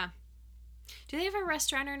 Yeah. Do they have a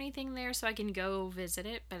restaurant or anything there so I can go visit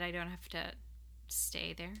it, but I don't have to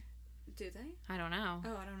stay there? Do they? I don't know.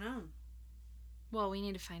 Oh, I don't know. Well, we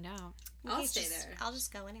need to find out. I'll stay there. I'll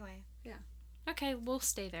just go anyway. Okay, we'll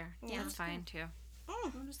stay there. Yeah. That's fine, too.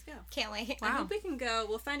 We'll just go. Can't wait. I Wow. hope we can go.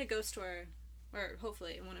 We'll find a ghost tour, or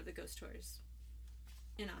hopefully one of the ghost tours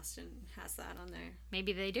in Austin has that on there.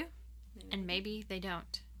 Maybe they do, and maybe they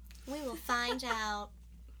don't. We will find out.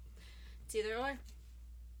 It's either or.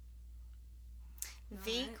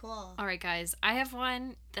 Very cool. All right, guys. I have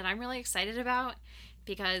one that I'm really excited about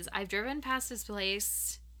because I've driven past this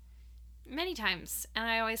place many times, and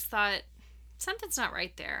I always thought, something's not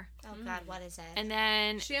right there. Oh, God, what is it? And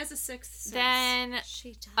then She has a sixth sense. Then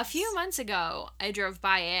She does. a few months ago, I drove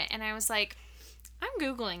by it and I was like, I'm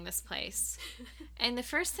Googling this place. And the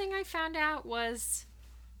first thing I found out was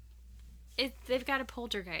they've got a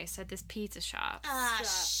poltergeist at this pizza shop. Ah,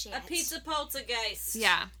 shit. A pizza poltergeist.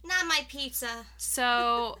 Yeah. Not my pizza.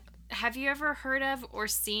 So, have you ever heard of or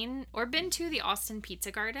seen or been to the Austin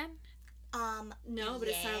Pizza Garden? No, but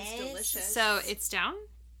it sounds yes. delicious. So, it's down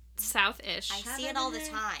south-ish. I Have see it it all in the there?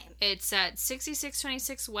 time. It's at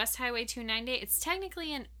 6626 West Highway 290. It's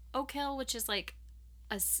technically in Oak Hill, which is like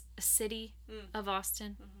a city of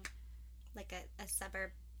Austin. Like a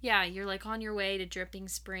suburb. Yeah, you're like on your way to Dripping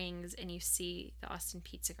Springs and you see the Austin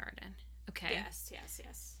Pizza Garden. Okay. Yes.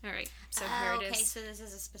 All right. So here it is. Okay, so this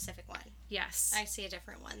is a specific one. Yes. I see a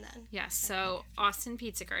different one then. Yes. So Austin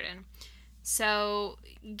Pizza Garden. So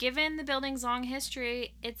given the building's long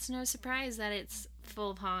history, it's no surprise that it's full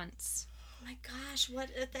of haunts. Oh my gosh, what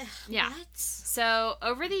the Yeah. what? So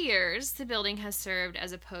over the years, the building has served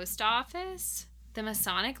as a post office, the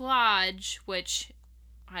Masonic Lodge, which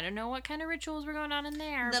I don't know what kind of rituals were going on in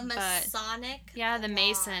there. The but Masonic yeah, the Lodge.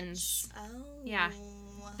 Masons. Oh. Yeah.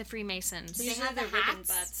 The Freemasons. They Usually have the they're ribbon hats.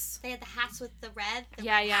 butts. They had the hats with the red. the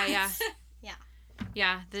Yeah, red yeah, hats. yeah.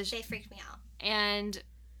 Yeah. Yeah. They freaked me out. And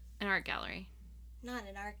an art gallery. Not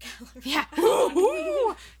an art gallery. Yeah.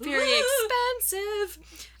 Very expensive.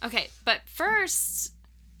 Okay, but first,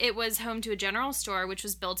 it was home to a general store, which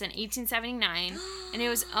was built in 1879, and it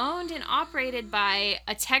was owned and operated by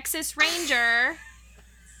a Texas Ranger.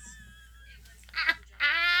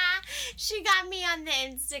 She got me on the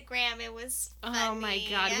Instagram. It was funny. Oh my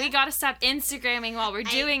god, we gotta stop Instagramming while we're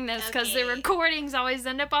doing this because the okay. recordings always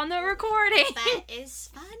end up on the recording. That is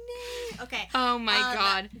funny. Okay. Oh my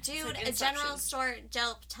god. Dude, like a general Inception. store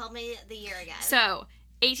dope. Tell me the year again. So,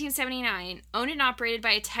 1879, owned and operated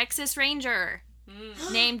by a Texas Ranger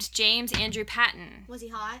named James Andrew Patton. Was he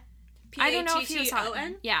hot? I don't know if he was hot.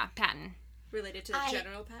 Patton? Yeah, Patton. Related to the I-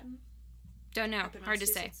 General Patton? Don't know. Up in Hard to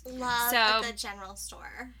say. Massachusetts. Love So- the general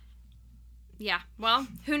store. Yeah. Well,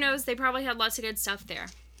 who knows? They probably had lots of good stuff there.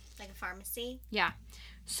 Like a pharmacy. Yeah.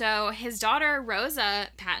 So his daughter, Rosa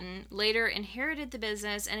Patton, later inherited the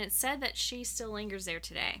business, and it's said that she still lingers there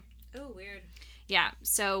today. Oh, weird. Yeah.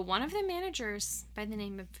 So one of the managers, by the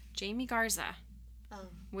name of Jamie Garza, Oh.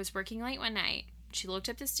 was working late one night. She looked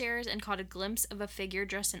up the stairs and caught a glimpse of a figure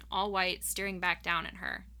dressed in all white staring back down at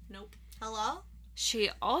her. Nope. Hello?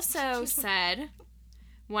 She also said,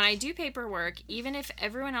 when I do paperwork, even if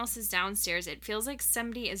everyone else is downstairs, it feels like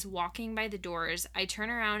somebody is walking by the doors. I turn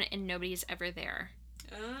around and nobody's ever there.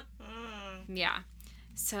 Yeah.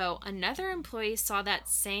 So another employee saw that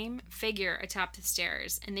same figure atop the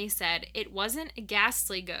stairs, and they said it wasn't a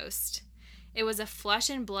ghastly ghost. It was a flesh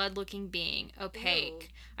and blood looking being, opaque. Ew.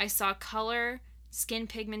 I saw color, skin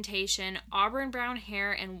pigmentation, auburn brown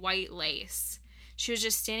hair, and white lace. She was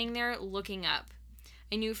just standing there looking up.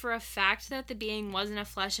 I knew for a fact that the being wasn't a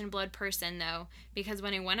flesh and blood person, though, because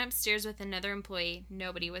when I went upstairs with another employee,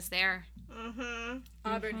 nobody was there.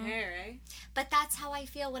 Auburn hair, eh? But that's how I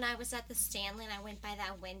feel when I was at the Stanley and I went by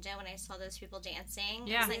that window and I saw those people dancing.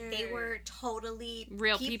 Yeah. It's like they were totally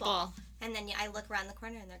Real people. And then I look around the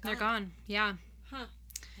corner and they're gone. They're gone. Yeah. Huh.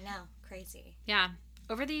 I know. Crazy. Yeah.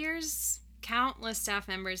 Over the years, countless staff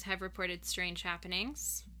members have reported strange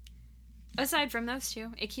happenings. Aside from those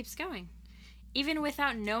two, it keeps going. Even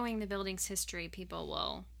without knowing the building's history, people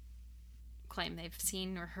will claim they've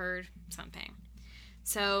seen or heard something.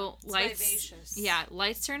 So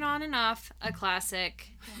lights turn on and off, a classic.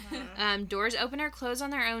 Doors open or close on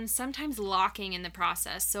their own, sometimes locking in the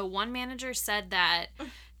process. So one manager said that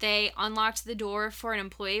they unlocked the door for an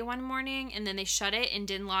employee one morning and then they shut it and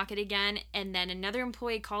didn't lock it again. And then another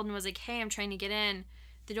employee called and was like, "Hey, I'm trying to get in."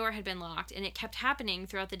 The door had been locked, and it kept happening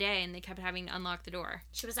throughout the day, and they kept having to unlock the door.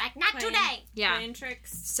 She was like, "Not today!" Yeah. Playing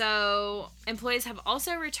tricks. So, employees have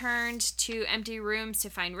also returned to empty rooms to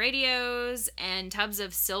find radios and tubs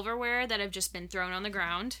of silverware that have just been thrown on the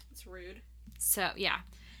ground. It's rude. So, yeah.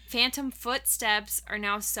 Phantom footsteps are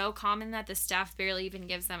now so common that the staff barely even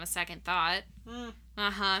gives them a second thought.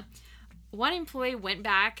 One employee went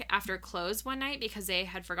back after close one night because they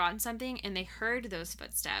had forgotten something, and they heard those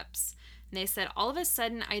footsteps. And they said, all of a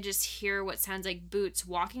sudden, I just hear what sounds like boots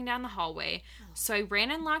walking down the hallway. So I ran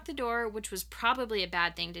and locked the door, which was probably a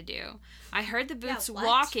bad thing to do. I heard the boots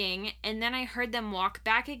walking, and then I heard them walk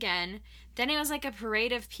back again. Then it was like a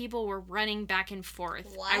parade of people were running back and forth.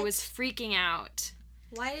 What? I was freaking out.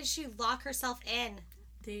 Why did she lock herself in?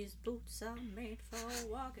 These boots are made for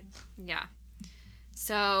walking. Yeah.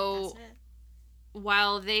 So, That's it.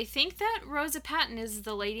 while they think that Rosa Patton is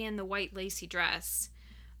the lady in the white lacy dress,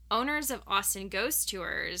 owners of Austin Ghost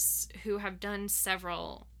Tours, who have done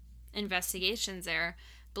several investigations there,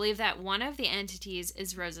 believe that one of the entities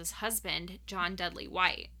is Rosa's husband, John Dudley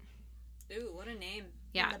White. Ooh, what a name.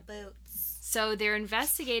 Yeah. And the boots. So their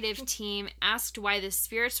investigative team asked why the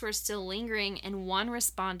spirits were still lingering, and one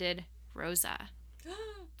responded, Rosa.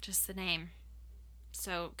 Just the name.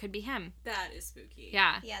 So it could be him. That is spooky.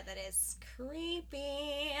 Yeah. Yeah, that is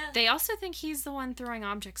creepy. They also think he's the one throwing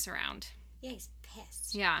objects around. Yeah, he's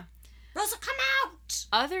pissed. Yeah. Rosa, come out!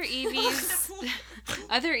 Other EVPs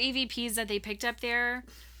that they picked up there,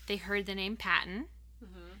 they heard the name Patton.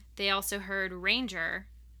 They also heard Ranger.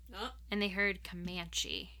 And they heard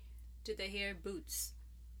Comanche. Did they hear boots?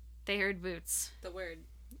 They heard boots. The word.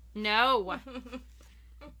 No.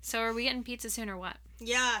 So are we getting pizza soon or what?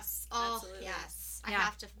 Yes. Oh, Absolutely. yes. Yeah.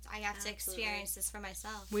 I have to experience this for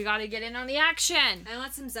myself. We got to get in on the action. I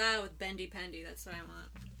want some Zao with Bendy Pendy. That's what I want.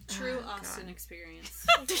 True Austin experience.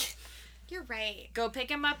 You're right. Go pick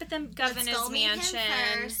him up at the Let's governor's go meet mansion.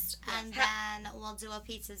 him first, and then we'll do a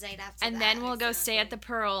pizza date after that. And then we'll go stay at the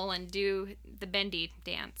Pearl and do the Bendy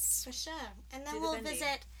dance. For sure. And then Do the we'll Bendy.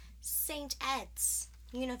 visit St. Ed's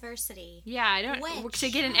University. Yeah, I don't Which? to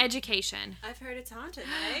get an education. I've heard it's haunted,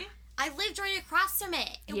 eh? I lived right across from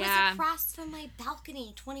it. It Yeah. was across from my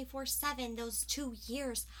balcony 24/7. Those 2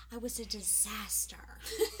 years, I was a disaster.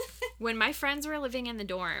 When my friends were living in the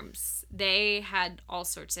dorms, they had all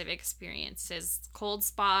sorts of experiences. Cold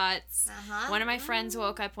spots. One of my friends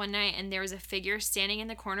woke up one night and there was a figure standing in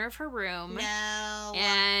the corner of her room. No.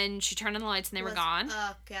 And she turned on the lights and they were gone.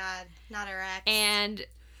 Oh, God. Not her ex. And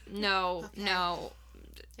no.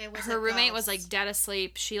 It was Her a roommate was ghost. like dead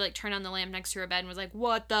asleep. She like turned on the lamp next to her bed and was like,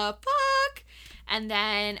 "What the fuck?" And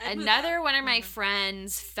then I'd move another out. one of my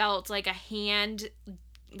friends felt like a hand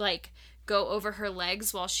like go over her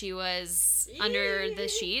legs while she was under the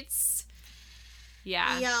sheets.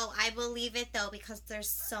 Yeah. Yo, I believe it though because there's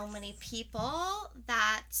so many people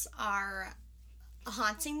that are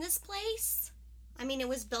haunting this place. I mean, it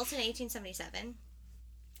was built in 1877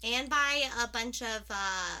 and by a bunch of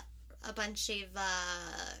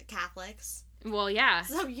Catholics. Well, yeah.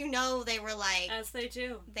 So you know they were like As they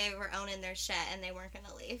do. they were owning their shit and they weren't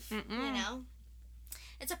gonna leave. Mm-mm. You know,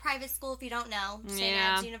 it's a private school if you don't know. St.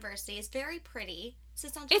 Yeah. Anne's University. It's very pretty.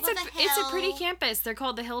 Sits on top It's of the hill. it's a pretty campus. They're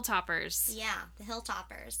called the Hilltoppers. Yeah, the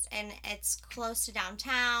Hilltoppers, and it's close to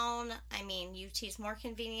downtown. I mean, UT's more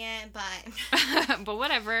convenient, but But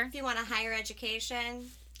whatever. if you want a higher education,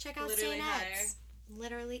 check out Literally St. higher. Ed's.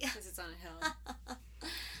 Literally, Because it's on a hill.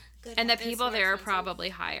 good. And the one. people more there are expensive. probably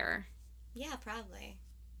higher. Yeah, probably.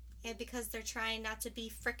 Yeah, because they're trying not to be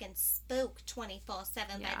frickin' spooked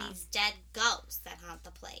 24/7 Yeah. by these dead ghosts that haunt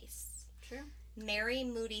the place. True. Mary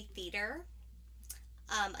Moody Theater.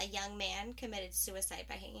 A young man committed suicide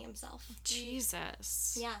by hanging himself.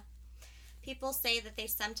 Jesus. Yeah. People say that they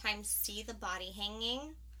sometimes see the body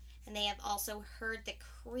hanging And they have also heard the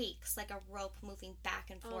creaks like a rope moving back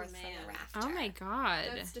and forth from the rafter. Oh my god.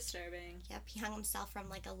 That's disturbing. Yep, he hung himself from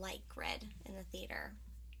like a light grid in the theater.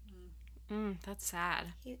 That's sad.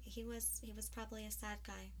 He was probably a sad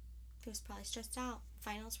guy. He was probably stressed out.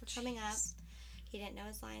 Finals were coming up. He didn't know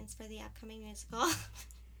his lines for the upcoming musical.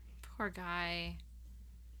 Poor guy.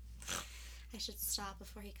 I should stop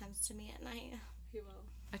before he comes to me at night. He will.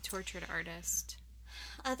 A tortured artist.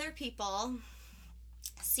 Other people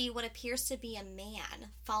see what appears to be a man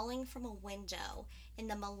falling from a window in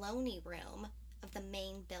the Maloney room of the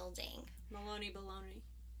main building. Maloney baloney.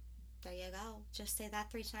 There you go. Just say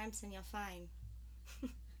that 3 times and you'll find.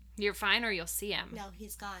 You're fine or you'll see him? No,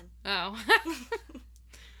 he's gone. Oh.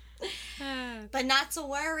 But not to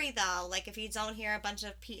worry, though. Like, if you don't hear a bunch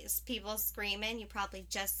of people screaming, you probably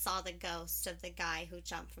just saw the ghost of the guy who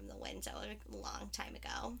jumped from the window a long time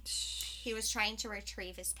ago. He was trying to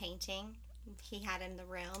retrieve his painting he had in the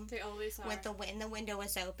room. They always are. The window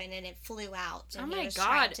was open and it flew out. And Oh he my was god.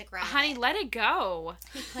 trying to grab Honey, it. let it go.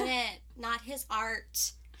 He couldn't. Not his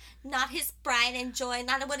art. Not his pride and joy.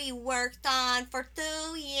 Not what he worked on for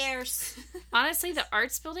 2 years. Honestly, the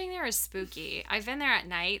arts building there is spooky. I've been there at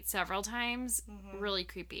night several times. Mm-hmm. Really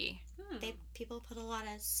creepy. People put a lot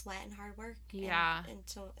of sweat and hard work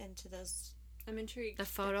into those I'm intrigued. The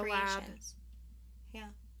photo lab. creations. Yeah.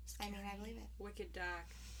 I mean, I believe it. Wicked dark.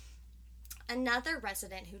 Another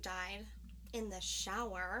resident who died in the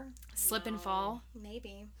shower. Slip and fall.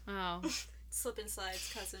 Maybe. Oh. Slip and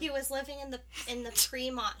slides, cousin. He was living in the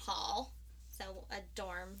Fremont Hall, so a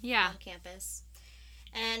dorm on campus.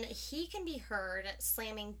 And he can be heard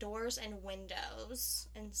slamming doors and windows,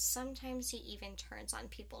 and sometimes he even turns on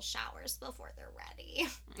people's showers before they're ready.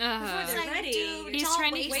 They're Like, ready. dude, He's don't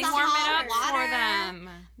trying to waste warm the it hot up water. for them.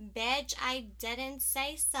 Bitch, I didn't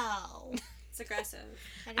say so. It's aggressive.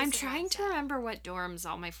 That I'm is trying to aggressive. remember what dorms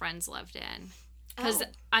all my friends lived in. Because, Oh.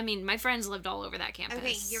 I mean, my friends lived all over that campus.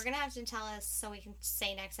 Okay, you're gonna have to tell us so we can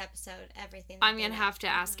say next episode everything. I'm going to have to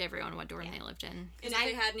ask everyone what dorm they lived in. And if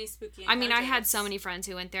they had any spooky I mean, I had encounters. so many friends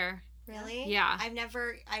who went there. Really? Yeah. I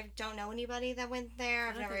don't know anybody that went there.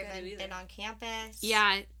 I've don't never think I do even either. been on campus.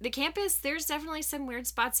 Yeah, the campus, there's definitely some weird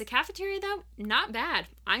spots. The cafeteria, though, not bad.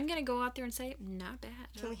 I'm going to go out there and say, not bad.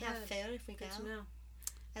 Can we have Not food if we go? Good to know.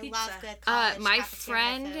 I Pizza. love good college My cafeteria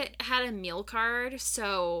friend food. had a meal card,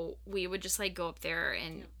 so we would just, like, go up there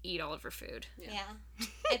and eat all of her food. Yeah.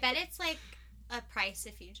 I bet it's like a price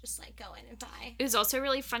if you just like go in and buy. It was also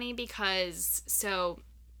really funny because, so,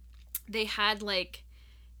 they had, like,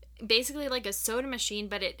 basically like a soda machine,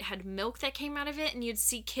 but it had milk that came out of it, and you'd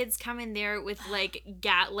see kids come in there with like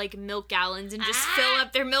milk gallons and just fill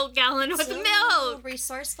up their milk gallon with So milk.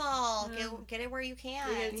 resourceful. Get it where you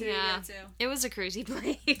can. Yeah. It was a crazy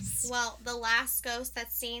place. Well, the last ghost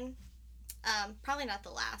that's seen, probably not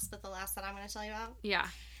the last, but the last that I'm going to tell you about, Yeah.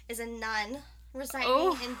 is a nun residing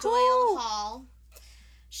Oh. in Doyle Hall.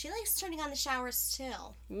 She likes turning on the showers too.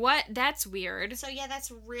 What? That's weird. So yeah,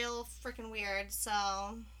 that's real freaking weird. So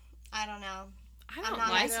I don't know. I don't I'm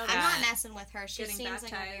like not that. messing with her. She Getting seems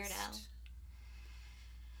like a baptized. weirdo.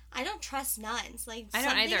 I don't trust nuns. Like I don't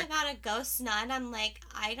something either. about a ghost nun, I'm like,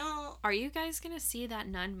 I don't. Are you guys gonna see that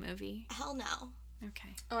Nun movie? Hell no.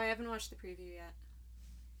 Okay. Oh, I haven't watched the preview yet.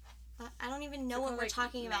 I don't even know Is it what called, we're like,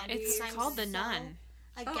 talking about. Mandy? It's because I'm called The so Nun.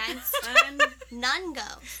 Against Oh, nun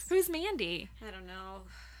ghosts. Who's Mandy? I don't know.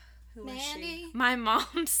 Who is she? Mandy. My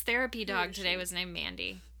mom's therapy dog is today she? was named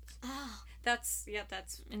Mandy, Oh, That's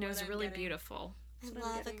and it was what I'm really getting. beautiful. I That's what I'm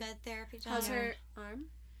love a getting. good therapy dog. How's her arm?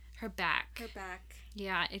 Her back. Her back.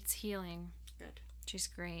 Yeah, it's healing. Good. She's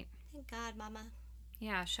great. Thank God, Mama.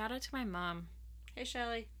 Yeah, shout out to my mom. Hey,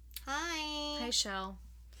 Shelly. Hi. Hi, Shell.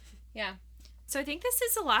 Yeah. So I think this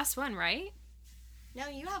is the last one, right? No,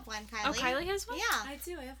 you have one, Kylie. Oh, Kylie has one? Yeah. I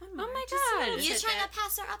do. I have one more. Oh my Just a God. little You're tidbit. trying to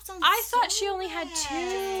pass her up some I thought she only had sweet.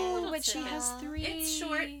 two, but she has tidbit. three. It's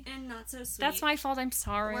short and not so sweet. That's my fault. I'm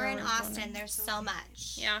sorry. We're in everyone. Austin. There's so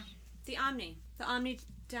much. Yeah. The Omni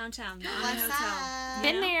downtown. The Omni What's Hotel. up?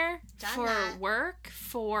 Been there Done for that. work,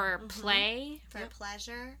 for play. For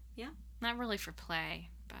pleasure. Not really for play,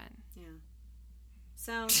 but. Yeah.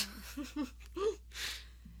 So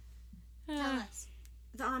Tell Uh, us.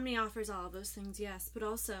 the Omni offers all of those things, yes, but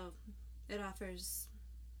also it offers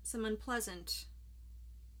some unpleasant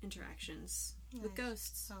interactions with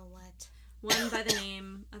ghosts. So what? One by the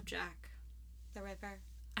name of Jack. The river.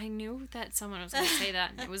 I knew that someone was going to say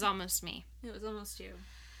that, and it was almost me. It was almost you.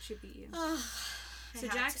 She beat you. Oh, So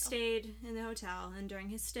Jack stayed in the hotel, and during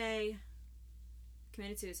his stay,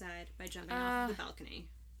 committed suicide by jumping off the balcony.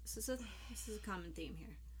 This is a common theme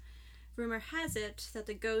here. Rumor has it that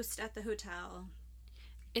the ghost at the hotel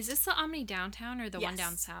Is this the Omni downtown or the one Yes.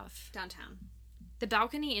 down south? Downtown. The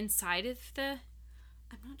balcony inside of the...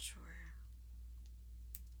 I'm not sure.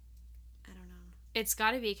 I don't know. It's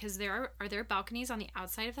got to be, because are there balconies on the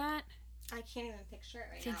outside of that? I can't even picture it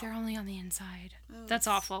I right think now. they're only on the inside. Oh, That's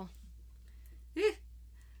awful.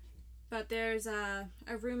 But there's a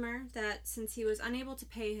rumor that since he was unable to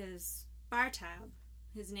pay his bar tab,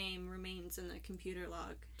 his name remains in the computer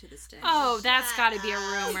log to this day. Oh, that's Shut got to be a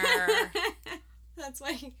up. rumor. That's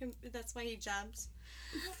why he jumps.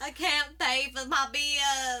 I can't pay for my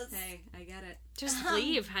bills. Hey, I get it. Just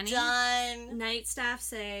leave, honey. Done. Night staff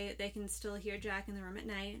say they can still hear Jack in the room at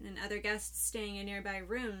night, and other guests staying in nearby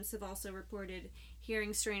rooms have also reported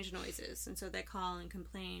hearing strange noises, and so they call and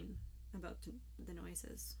complain about the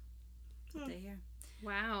noises that they hear.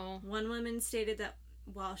 Wow. One woman stated that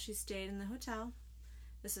while she stayed in the hotel,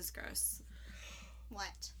 this is gross.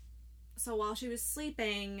 What? So while she was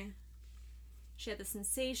sleeping, she had the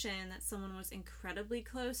sensation that someone was incredibly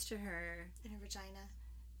close to her. In her vagina.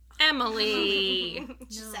 Emily.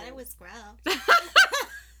 She No. said it was gross.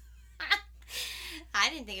 I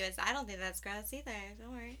don't think that's gross either.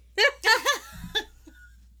 Don't worry.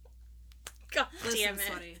 God Listen,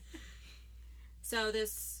 sweaty. So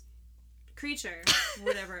this creature,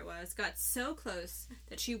 whatever it was, got so close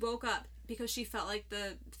that she woke up because she felt like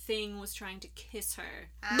the thing was trying to kiss her.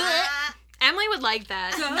 Ah, Emily would like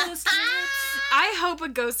that. Ghost kiss. I hope a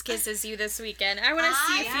ghost kisses you this weekend. I want to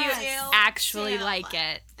see if you do actually too. like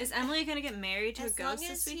it. Is Emily gonna get married to As a ghost long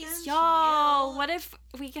this as he's weekend? Y'all, what if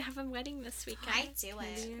we could have a wedding this weekend? I do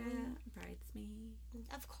it. Yeah,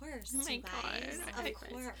 bridesmaid. Of course. Oh my you guys. God. Of Okay.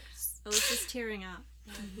 course. Alyssa's tearing up.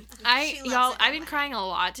 She loves Y'all, it I've been that way. crying a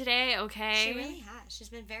lot today, okay? She really has. She's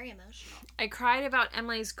been very emotional. I cried about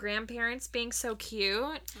Emily's grandparents being so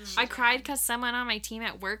cute. I cried because someone on my team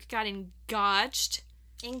at work got engaged,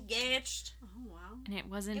 Engaged. Oh wow. and it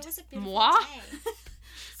wasn't It was a beautiful moi. day.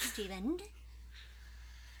 Steven.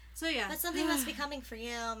 So yeah. But something must be coming for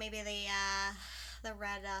you. Maybe the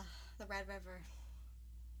red river.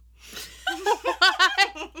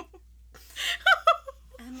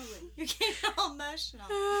 Emily. You're getting all emotional.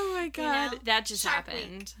 Oh my god. know? That just Shark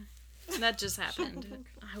happened. That just happened.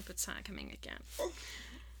 I hope it's not coming again.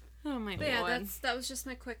 Oh my But yeah, lord. that was just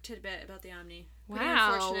my quick tidbit about the Omni. Pretty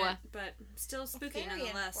Wow. unfortunate, but still spooky Very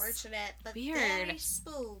nonetheless. unfortunate, but Weird. very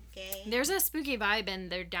spooky. There's a spooky vibe in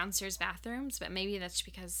their downstairs bathrooms, but maybe that's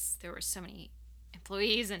because there were so many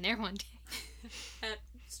employees in there one day.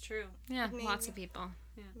 That's true. Yeah, Maybe. lots of people.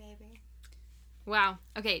 Maybe. Wow.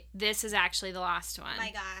 Okay, this is actually the last one.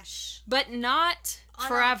 My gosh. But not On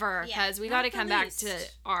forever, our- yeah, because we not got to the come back least. to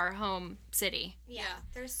our home city. Yeah,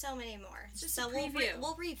 there's so many more. just So a we'll preview.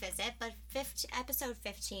 we'll revisit, but episode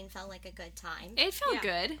 15 felt like a good time It felt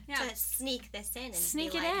Yeah. good. Yeah. to sneak this in and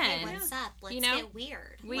Sneak be it like, hey, in. what's up? Let's You know, get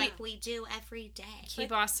weird, we- like we do every day.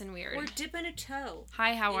 Keep Austin weird. We're dipping a toe.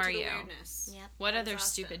 Hi, how into are the you? Weirdness. Yep. What That's other awesome.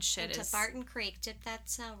 stupid shit Into is... Barton Creek, dip that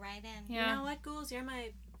toe right in. Yeah. You know what, ghouls? You're my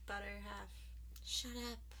butter half, Shut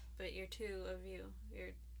up. but you're two of you. You're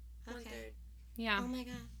one Okay. third, Yeah. Oh my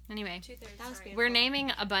god. Anyway, 2/3. That was sorry. beautiful. we're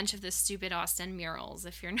naming a bunch of the stupid Austin murals,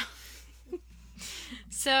 if you're not...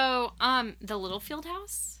 So, the Littlefield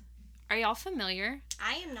house? Are y'all familiar?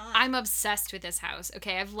 I am not. I'm obsessed with this house.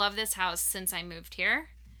 Okay, I've loved this house since I moved here.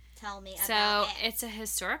 Tell me So about it. it's a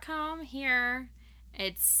historic home here.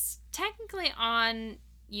 It's technically on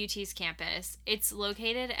UT's campus. It's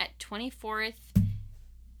located at 24th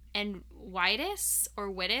and Whitus or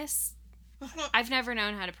Whitus. I've never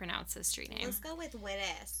known how to pronounce this street name, Let's go with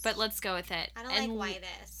Whitus. but let's go with it. I don't And like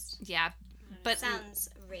whitest. Yeah, but Sounds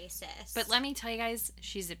racist. but let me tell you guys,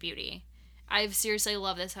 she's a beauty. I've seriously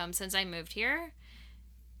loved this home since I moved here.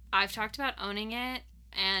 I've talked about owning it,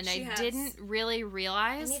 and She I has. didn't really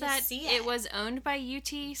realize need to that see it it. was owned by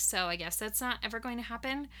UT, so I guess that's not ever going to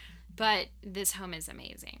happen. But this home is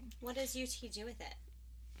amazing. What does UT do with it?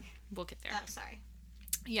 We'll get there. Oh, sorry.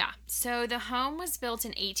 Yeah. So the home was built in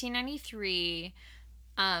 1893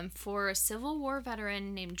 for a Civil War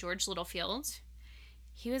veteran named George Littlefield.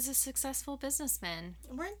 He was a successful businessman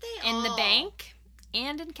Weren't they in all... the bank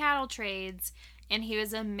and in cattle trades, and he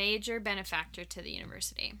was a major benefactor to the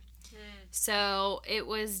university. So it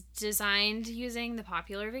was designed using the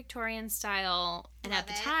popular Victorian style, and at Love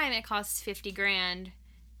the it. time it cost $50,000,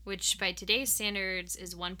 which by today's standards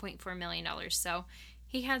is $1.4 million. So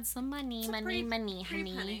he had some money, pretty honey.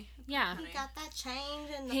 penny. Yeah. He got that change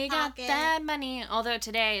in the He got pocket. that money. Although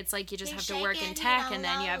today it's like you just He have to work shake in it, he tech don't and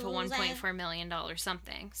then you have a lose it. $1.4 million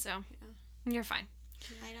something. So you're fine.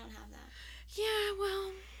 I don't have that. Yeah,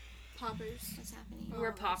 well, Poppers. What's happening?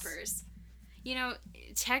 we're paupers. You know,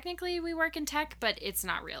 technically we work in tech, but it's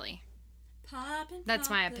not really. That's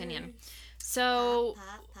my opinion. So,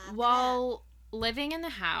 while living in the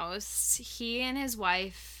house, he and his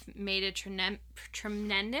wife made a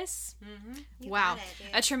tremendous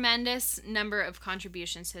a tremendous number of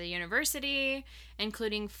contributions to the university,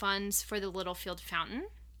 including funds for the Littlefield Fountain.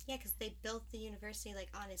 Yeah, because they built the university like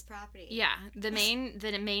on his property. Yeah, the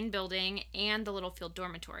main building and the Littlefield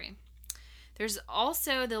dormitory. There's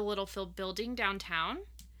also the Littlefield building downtown,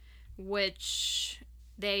 which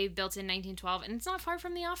they built in 1912, and it's not far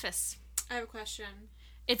from the office. I have a question.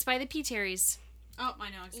 It's by the P. Terry's. Oh, I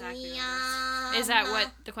know exactly what Yeah. it Is that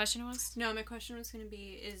what the question was? is. No, my question was going to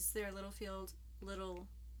be, is there a little field?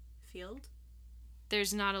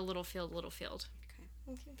 There's not a Littlefield.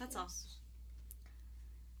 Okay. That's all.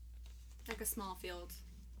 Like a small field.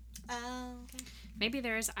 Oh, okay. Maybe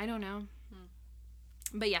there is. I don't know.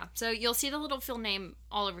 But yeah, so you'll see the Littlefield name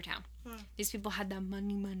all over town. These people had the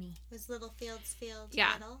money. Was Littlefields field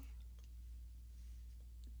Yeah. little?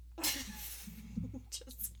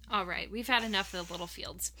 All right, we've had enough of the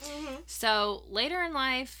Littlefields. So later in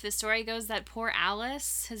life, the story goes that poor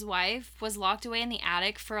Alice, his wife, was locked away in the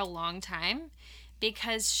attic for a long time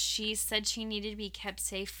because she said she needed to be kept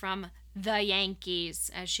safe from the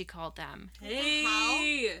Yankees, as she called them.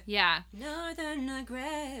 Hey! Yeah. Northern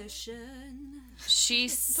aggression.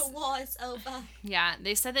 The war is over. Yeah,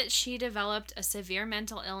 they said that she developed a severe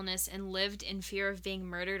mental illness and lived in fear of being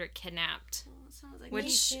murdered or kidnapped. Sounds like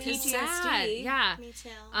Which too. is sad. Yeah. Me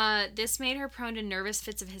too. This made her prone to nervous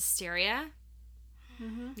fits of hysteria.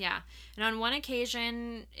 Yeah. And on one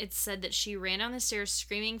occasion, it's said that she ran down the stairs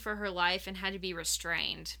screaming for her life and had to be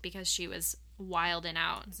restrained because she was wild and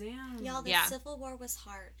out. Damn. Y'all, the Yeah. Civil War was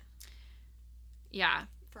hard Yeah.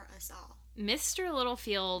 for us all. Mr.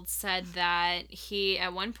 Littlefield said that he,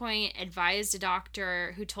 at one point, advised a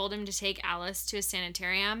doctor who told him to take Alice to a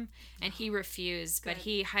sanitarium, and he refused, but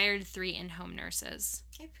he hired 3 in-home nurses.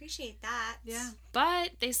 I appreciate that. Yeah.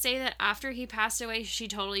 But they say that after he passed away, she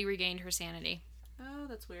totally regained her sanity. Oh,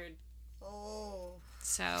 that's weird. Oh.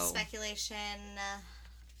 So, Speculation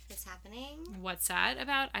is happening. what's that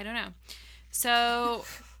about? I don't know. So,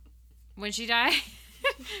 when she died...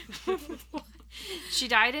 She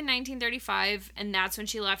died in 1935, and that's when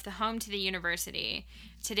she left the home to the university.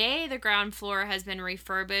 Today, the ground floor has been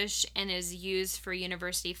refurbished and is used for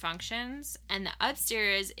university functions, and the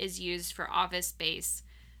upstairs is used for office space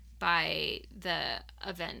by the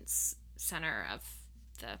events center of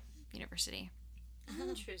the university.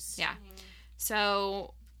 Interesting. Yeah.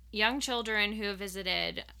 So, young children who have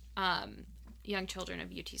visited, young children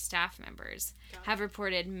of UT staff members, have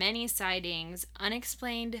reported many sightings,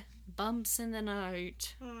 unexplained bumps in the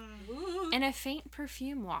night, and a faint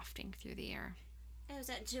perfume wafting through the air. It was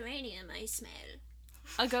that geranium I smell.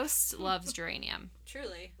 A ghost loves geranium.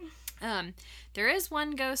 Truly. There is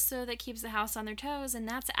one ghost, though, that keeps the house on their toes, and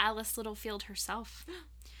that's Alice Littlefield herself.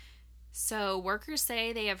 So, workers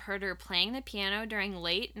say they have heard her playing the piano during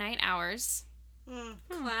late night hours.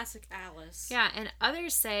 Classic Alice. Yeah, and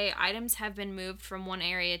others say items have been moved from one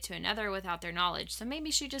area to another without their knowledge, so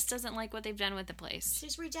maybe she just doesn't like what they've done with the place.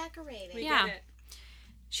 She's redecorating. We Yeah. get it.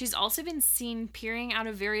 She's also been seen peering out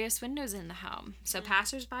of various windows in the home, so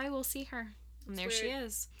passersby will see her. And there she weird.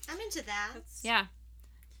 is. I'm into that. Yeah.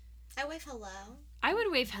 I wave hello. I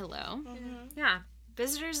would wave hello. Yeah.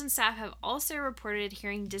 Visitors and staff have also reported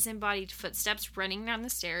hearing disembodied footsteps running down the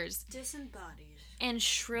stairs Disembodied. and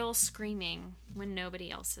shrill screaming when nobody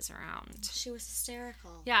else is around. She was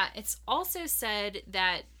hysterical. Yeah, it's also said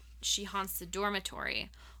that she haunts the dormitory,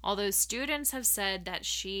 although students have said that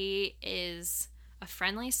she is a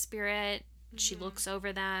friendly spirit. She looks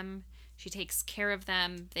over them. She takes care of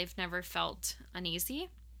them. They've never felt uneasy.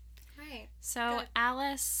 Right. So, Good.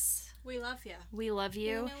 Alice, We love you. we love you.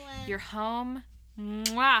 You know what? You're home.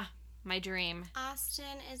 Mwah! My dream.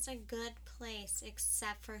 Austin is a good place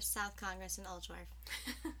except for South Congress and Old Dwarf.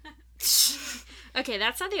 Okay,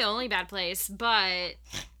 that's not the only bad place, but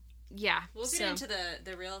yeah. We'll get so- into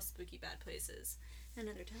the real spooky bad places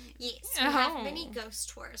another time. Yes, we have Oh. many ghost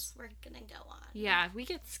tours we're gonna go on. Yeah, we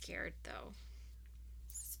get scared though.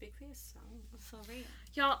 Speak for yourself. For real.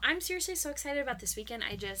 Y'all, I'm seriously so excited about this weekend.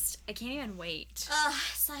 I can't even wait.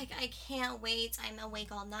 It's like I can't wait. I'm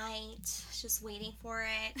awake all night, just waiting for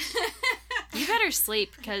it. You better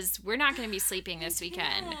sleep because we're not going to be sleeping this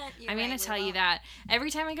weekend. You're I'm going right, to we tell you won't. that.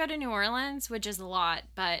 Every time I go to New Orleans, which is a lot,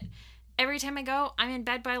 but every time I go, I'm in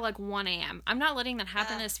bed by like 1 a.m. I'm not letting that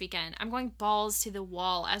happen this weekend. I'm going balls to the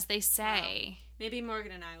wall, as they say. Maybe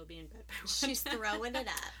Morgan and I will be in bed by one. She's throwing it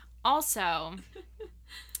up. Also,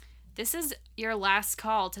 this is your last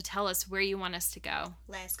call to tell us where you want us to go.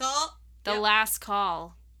 Let's go. The last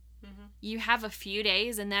call. You have a few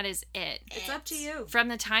days, and that is it. It's up to you. From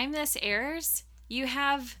the time this airs, you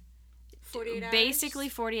have 48 hours? basically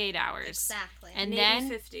 48 hours. Exactly. And Maybe then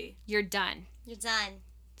 50. you're done. You're done.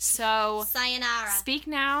 So, Sayonara. speak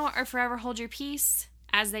now or forever hold your peace,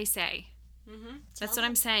 as they say. Mm-hmm. That's what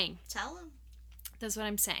I'm saying. Tell them. That's what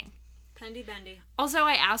I'm saying. Pendy Bendy. Also,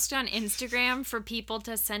 I asked on Instagram for people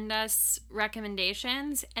to send us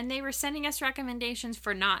recommendations, and they were sending us recommendations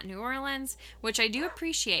for not New Orleans, which I do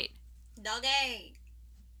appreciate. Doggy.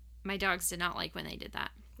 My dogs did not like when they did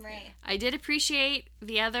that. Right. I did appreciate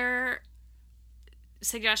the other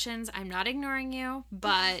suggestions. I'm not ignoring you,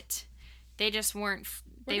 but they just weren't.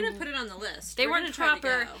 We're going to put it on the list. They We're weren't gonna try to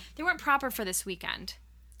proper. go. They weren't proper for this weekend.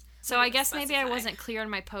 So We're I gonna guess maybe I specify. wasn't clear in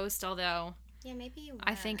my post, although Yeah, maybe you were.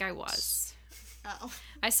 I think I was. Oh.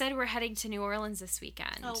 I said we're heading to New Orleans this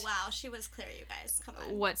weekend. Oh, wow. She was clear, you guys. Come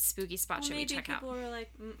on. What spooky spot Well, should we maybe check out? people were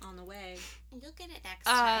like, on the way. You'll get it next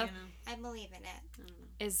Uh, time. You know. I believe in it.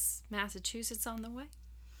 Is Massachusetts on the way?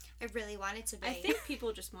 I really want it to be. I think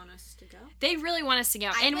people just want us to go. They really want us to go,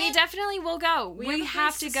 I and we would- definitely will go. We have a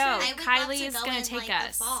have place to to go. sit. I would love Kylie to is go going in, to take like,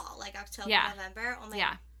 us. The fall, like October, Yeah. November. Oh my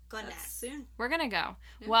Yeah. goodness. That's soon. We're gonna go.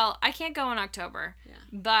 Yeah. Well, I can't go in October, Yeah.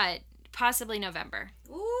 but possibly November.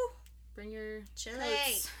 Ooh, Bring your chilly.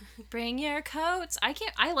 coats. Bring your coats.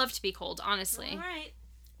 I love to be cold, honestly. All right.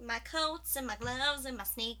 My coats and my gloves and my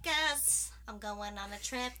sneakers. I'm going on a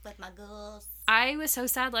trip with my ghouls. I was so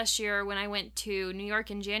sad last year when I went to New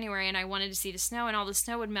York in January and I wanted to see the snow, and all the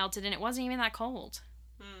snow had melted, and it wasn't even that cold.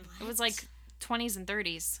 It was like 20s and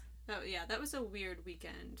 30s. Oh, yeah. That was a weird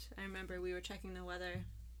weekend. I remember we were checking the weather,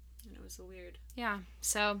 and it was so weird. Yeah.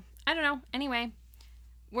 So I don't know. Anyway,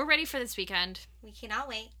 we're ready for this weekend. We cannot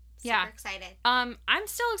wait. Super Yeah. excited. I'm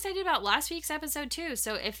still excited about last week's episode too.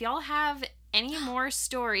 So if y'all have any more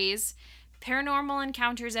stories, paranormal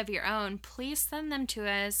encounters of your own, please send them to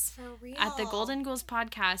us For real. at the Golden Ghouls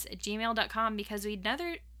Podcast at gmail.com, because we'd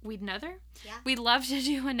Yeah. love to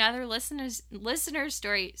do another listener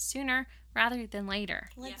story sooner rather than later.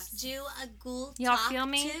 Let's Yes. do a ghoul Y'all talk feel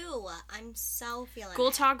me? too. I'm so feeling Ghoul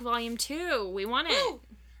it. Talk Volume 2. We want it. Woo!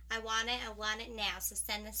 I want it. I want it now. So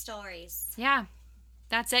send the stories. Yeah.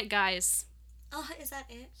 That's it, guys. Oh, is that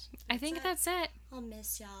it? I think that's it. I'll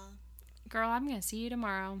miss y'all. Girl, I'm going to see you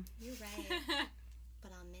tomorrow. You're right.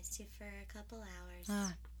 But I'll miss you for a couple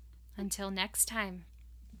hours. Until next time,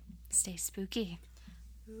 stay spooky.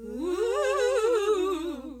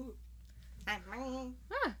 Ooh.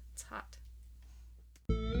 It's hot.